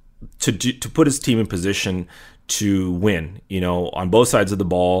much to put his team in position to win, on both sides of the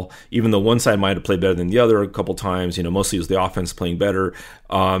ball, even though one side might have played better than the other a couple times, mostly it was the offense playing better.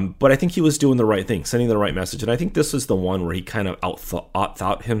 But I think he was doing the right thing, sending the right message. And I think this is the one where he kind of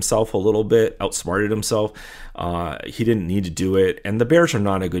outthought himself a little bit, outsmarted himself. He didn't need to do it. And the Bears are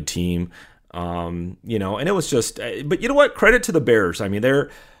not a good team. And it was just, but you know what? Credit to the Bears. I mean,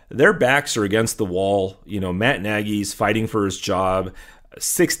 their backs are against the wall. Matt Nagy's fighting for his job.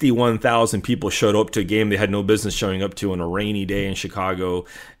 61,000 people showed up to a game they had no business showing up to on a rainy day in Chicago,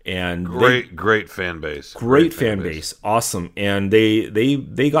 and great fan base, great fan base, awesome, and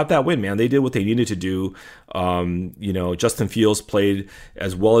they got that win, man. They did what they needed to do. Justin Fields played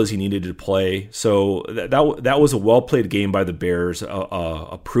as well as he needed to play, so that was a well played game by the Bears,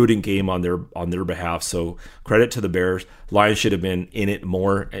 a prudent game on their behalf. So credit to the Bears. Lions should have been in it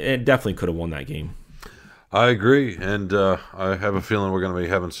more, and definitely could have won that game. I agree, and I have a feeling we're going to be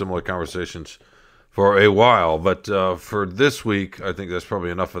having similar conversations for a while. But for this week, I think that's probably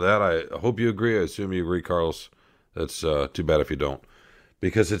enough of that. I hope you agree. I assume you agree, Carlos. That's too bad if you don't,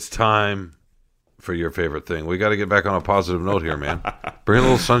 because it's time for your favorite thing. We got to get back on a positive note here, man. Bring a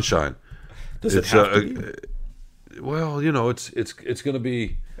little sunshine. Does it have to be? Well, it's going to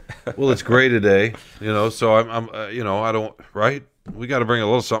be. Well, it's gray today, So I'm I don't right. We got to bring a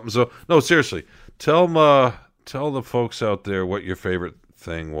little something. So no, seriously. Tell the folks out there what your favorite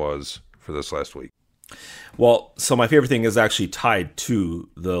thing was for this last week. Well, so my favorite thing is actually tied to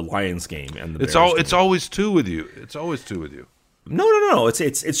the Lions game and the Bears game. It's always 2 with you. It's always 2 with you. No.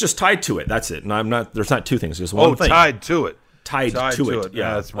 It's just tied to it. That's it. And I'm not. There's not 2 things. There's one thing. Tied to it. Tied to it.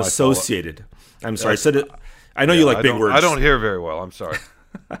 Yeah, that's my associated. fault. I'm sorry. I said it. I know you like big words. I don't hear very well. I'm sorry.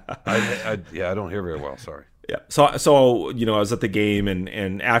 I don't hear very well. Sorry. Yeah. So I was at the game,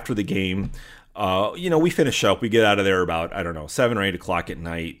 and after the game. We finish up. We get out of there about 7 or 8 o'clock at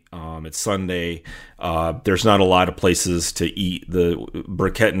night. It's Sunday. There's not a lot of places to eat. Dave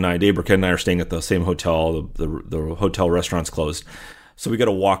Burkett and I are staying at the same hotel. The hotel restaurant's closed, so we got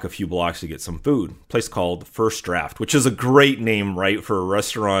to walk a few blocks to get some food. A place called The First Draft, which is a great name, right, for a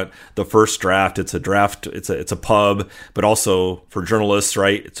restaurant. The First Draft. It's a draft. It's a pub, but also for journalists,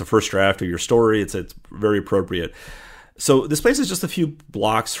 right? It's a first draft of your story. It's very appropriate. So this place is just a few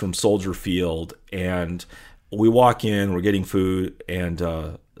blocks from Soldier Field, and we walk in, we're getting food, and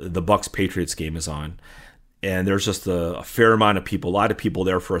the Bucs-Patriots game is on. And there's just a fair amount of people, a lot of people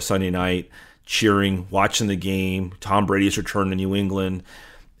there for a Sunday night, cheering, watching the game. Tom Brady's return to New England,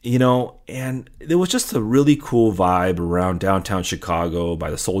 and there was just a really cool vibe around downtown Chicago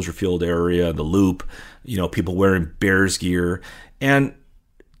by the Soldier Field area, the Loop, people wearing Bears gear. And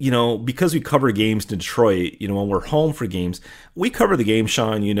because we cover games in Detroit, when we're home for games, we cover the game,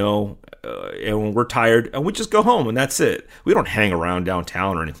 Sean, and when we're tired, and we just go home, and that's it. We don't hang around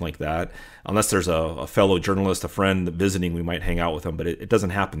downtown or anything like that, unless there's a fellow journalist, a friend visiting, we might hang out with them, but it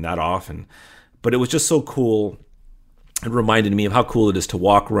doesn't happen that often. But it was just so cool. It reminded me of how cool it is to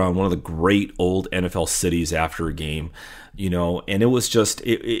walk around one of the great old NFL cities after a game, and it was just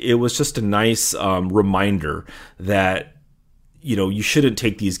a nice reminder that you shouldn't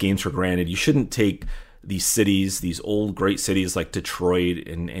take these games for granted. You shouldn't take these cities, these old great cities like Detroit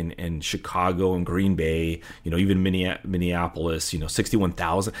and Chicago and Green Bay, even Minneapolis,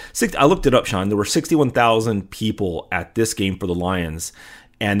 61,000. I looked it up, Sean. There were 61,000 people at this game for the Lions,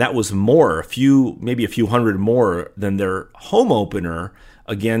 and that was more, maybe a few hundred more than their home opener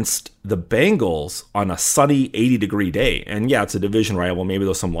against the Bengals on a sunny 80-degree day. And yeah, it's a division rival. Maybe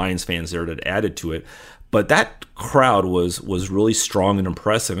there's some Lions fans there that added to it. But that crowd was really strong and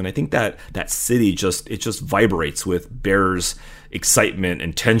impressive, and I think that city just vibrates with Bears excitement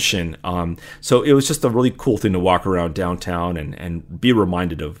and tension. So it was just a really cool thing to walk around downtown and be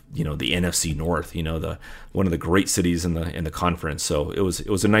reminded of the NFC North, one of the great cities in the conference. So it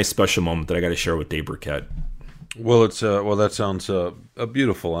was a nice special moment that I got to share with Dave Burkett. Well, that sounds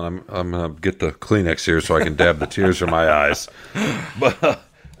beautiful, and I'm gonna get the Kleenex here so I can dab the tears from my eyes, but.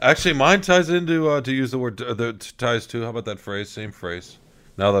 Actually, mine ties into, to use the word, ties to, how about that phrase, same phrase.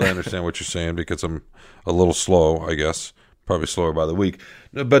 Now that I understand what you're saying, because I'm a little slow, I guess, probably slower by the week.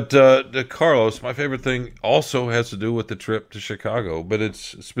 But Carlos, my favorite thing also has to do with the trip to Chicago, but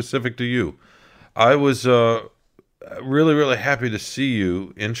it's specific to you. I was really, really happy to see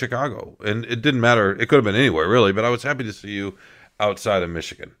you in Chicago. And it didn't matter, it could have been anywhere, really, but I was happy to see you outside of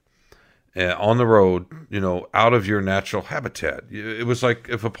Michigan. On the road, out of your natural habitat. It was like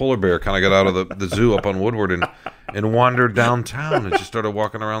if a polar bear kind of got out of the zoo up on Woodward and wandered downtown and just started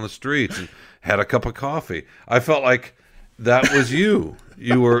walking around the streets and had a cup of coffee. I felt like that was you.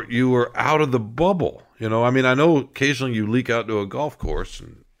 You were out of the bubble. I mean, I know occasionally you leak out to a golf course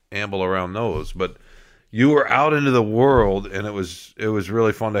and amble around those, but you were out into the world, and it was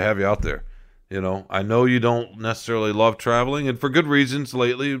really fun to have you out there. I know you don't necessarily love traveling, and for good reasons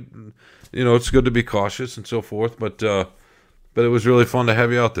lately. It's good to be cautious and so forth, but it was really fun to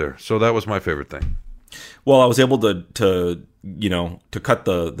have you out there. So that was my favorite thing. Well, I was able to cut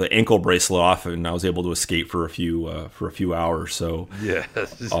the ankle bracelet off, and I was able to escape for a few hours. So yes,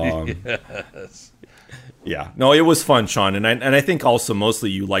 yes. Yeah, no, it was fun, Sean, and I think also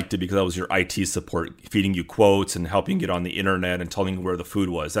mostly you liked it because that was your IT support, feeding you quotes and helping you get on the internet and telling you where the food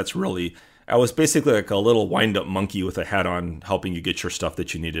was. I was basically like a little wind-up monkey with a hat on, helping you get your stuff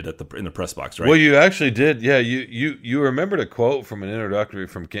that you needed in the press box, right? Well, you actually did. Yeah, you remembered a quote from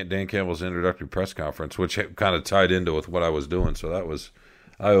from Dan Campbell's introductory press conference, which kind of tied into with what I was doing. So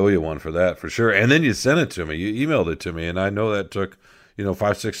I owe you one for that, for sure. And then you sent it to me. You emailed it to me, and I know that took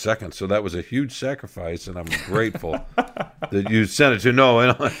 5-6 seconds. So that was a huge sacrifice, and I'm grateful that you sent it to. No,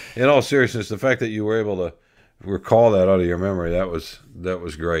 in all seriousness, the fact that you were able to recall that out of your memory, that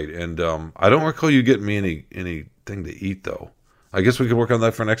was great. And I don't recall you getting me anything to eat, though. I guess we could work on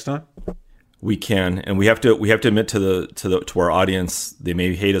that for next time. We can, and we have to admit to our audience, they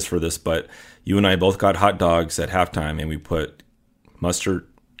may hate us for this, but you and I both got hot dogs at halftime, and we put mustard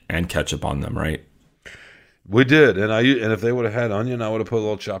and ketchup on them, right? We did, and if they would have had onion, I would have put a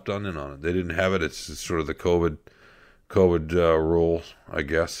little chopped onion on it. They didn't have it. It's sort of the COVID rule, I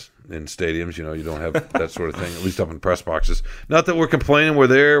guess. In stadiums, you don't have that sort of thing, at least up in press boxes. Not that we're complaining. We're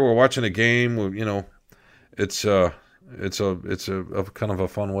there. We're watching a game. It's a kind of a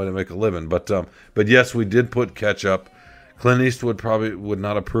fun way to make a living. But yes, we did put ketchup. Clint Eastwood probably would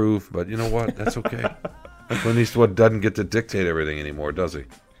not approve, but you know what? That's okay. Clint Eastwood doesn't get to dictate everything anymore, does he?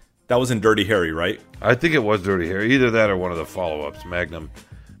 That was in Dirty Harry, right? I think it was Dirty Harry. Either that or one of the follow-ups, Magnum.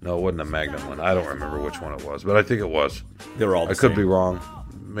 No, it wasn't a Magnum one. I don't remember which one it was, but I think it was. They were all the I could be wrong.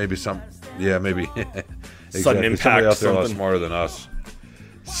 Maybe maybe. Exactly. Sudden Impact. Somebody out there a lot smarter than us.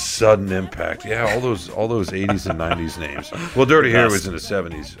 Sudden Impact. Yeah, all those 80s and 90s names. Well, Dirty Harry was in the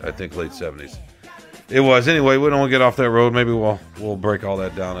 70s, I think, late 70s. It was. Anyway, we don't want to get off that road. Maybe we'll break all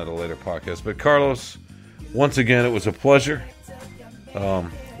that down at a later podcast. But Carlos, once again, it was a pleasure. It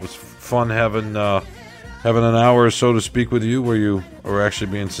was fun having an hour or so to speak with you, where you were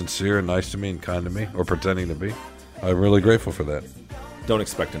actually being sincere and nice to me and kind to me, or pretending to be. I'm really grateful for that. Don't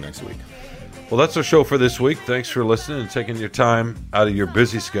expect it next week. Well, that's our show for this week. Thanks for listening and taking your time out of your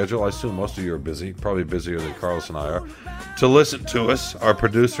busy schedule. I assume most of you are busy, probably busier than Carlos and I are, to listen to us. Our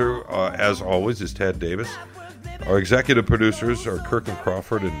producer, as always, is Tad Davis. Our executive producers are Kirk and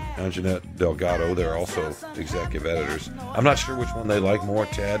Crawford and Anjanette Delgado. They're also executive editors. I'm not sure which one they like more,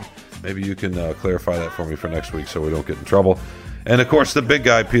 Tad. Maybe you can clarify that for me for next week so we don't get in trouble. And, of course, the big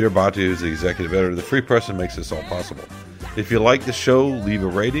guy, Peter Botti, who's the executive editor of the Free Press and makes this all possible. If you like the show, leave a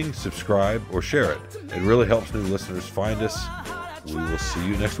rating, subscribe, or share it. It really helps new listeners find us. We will see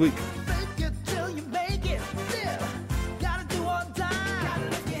you next week.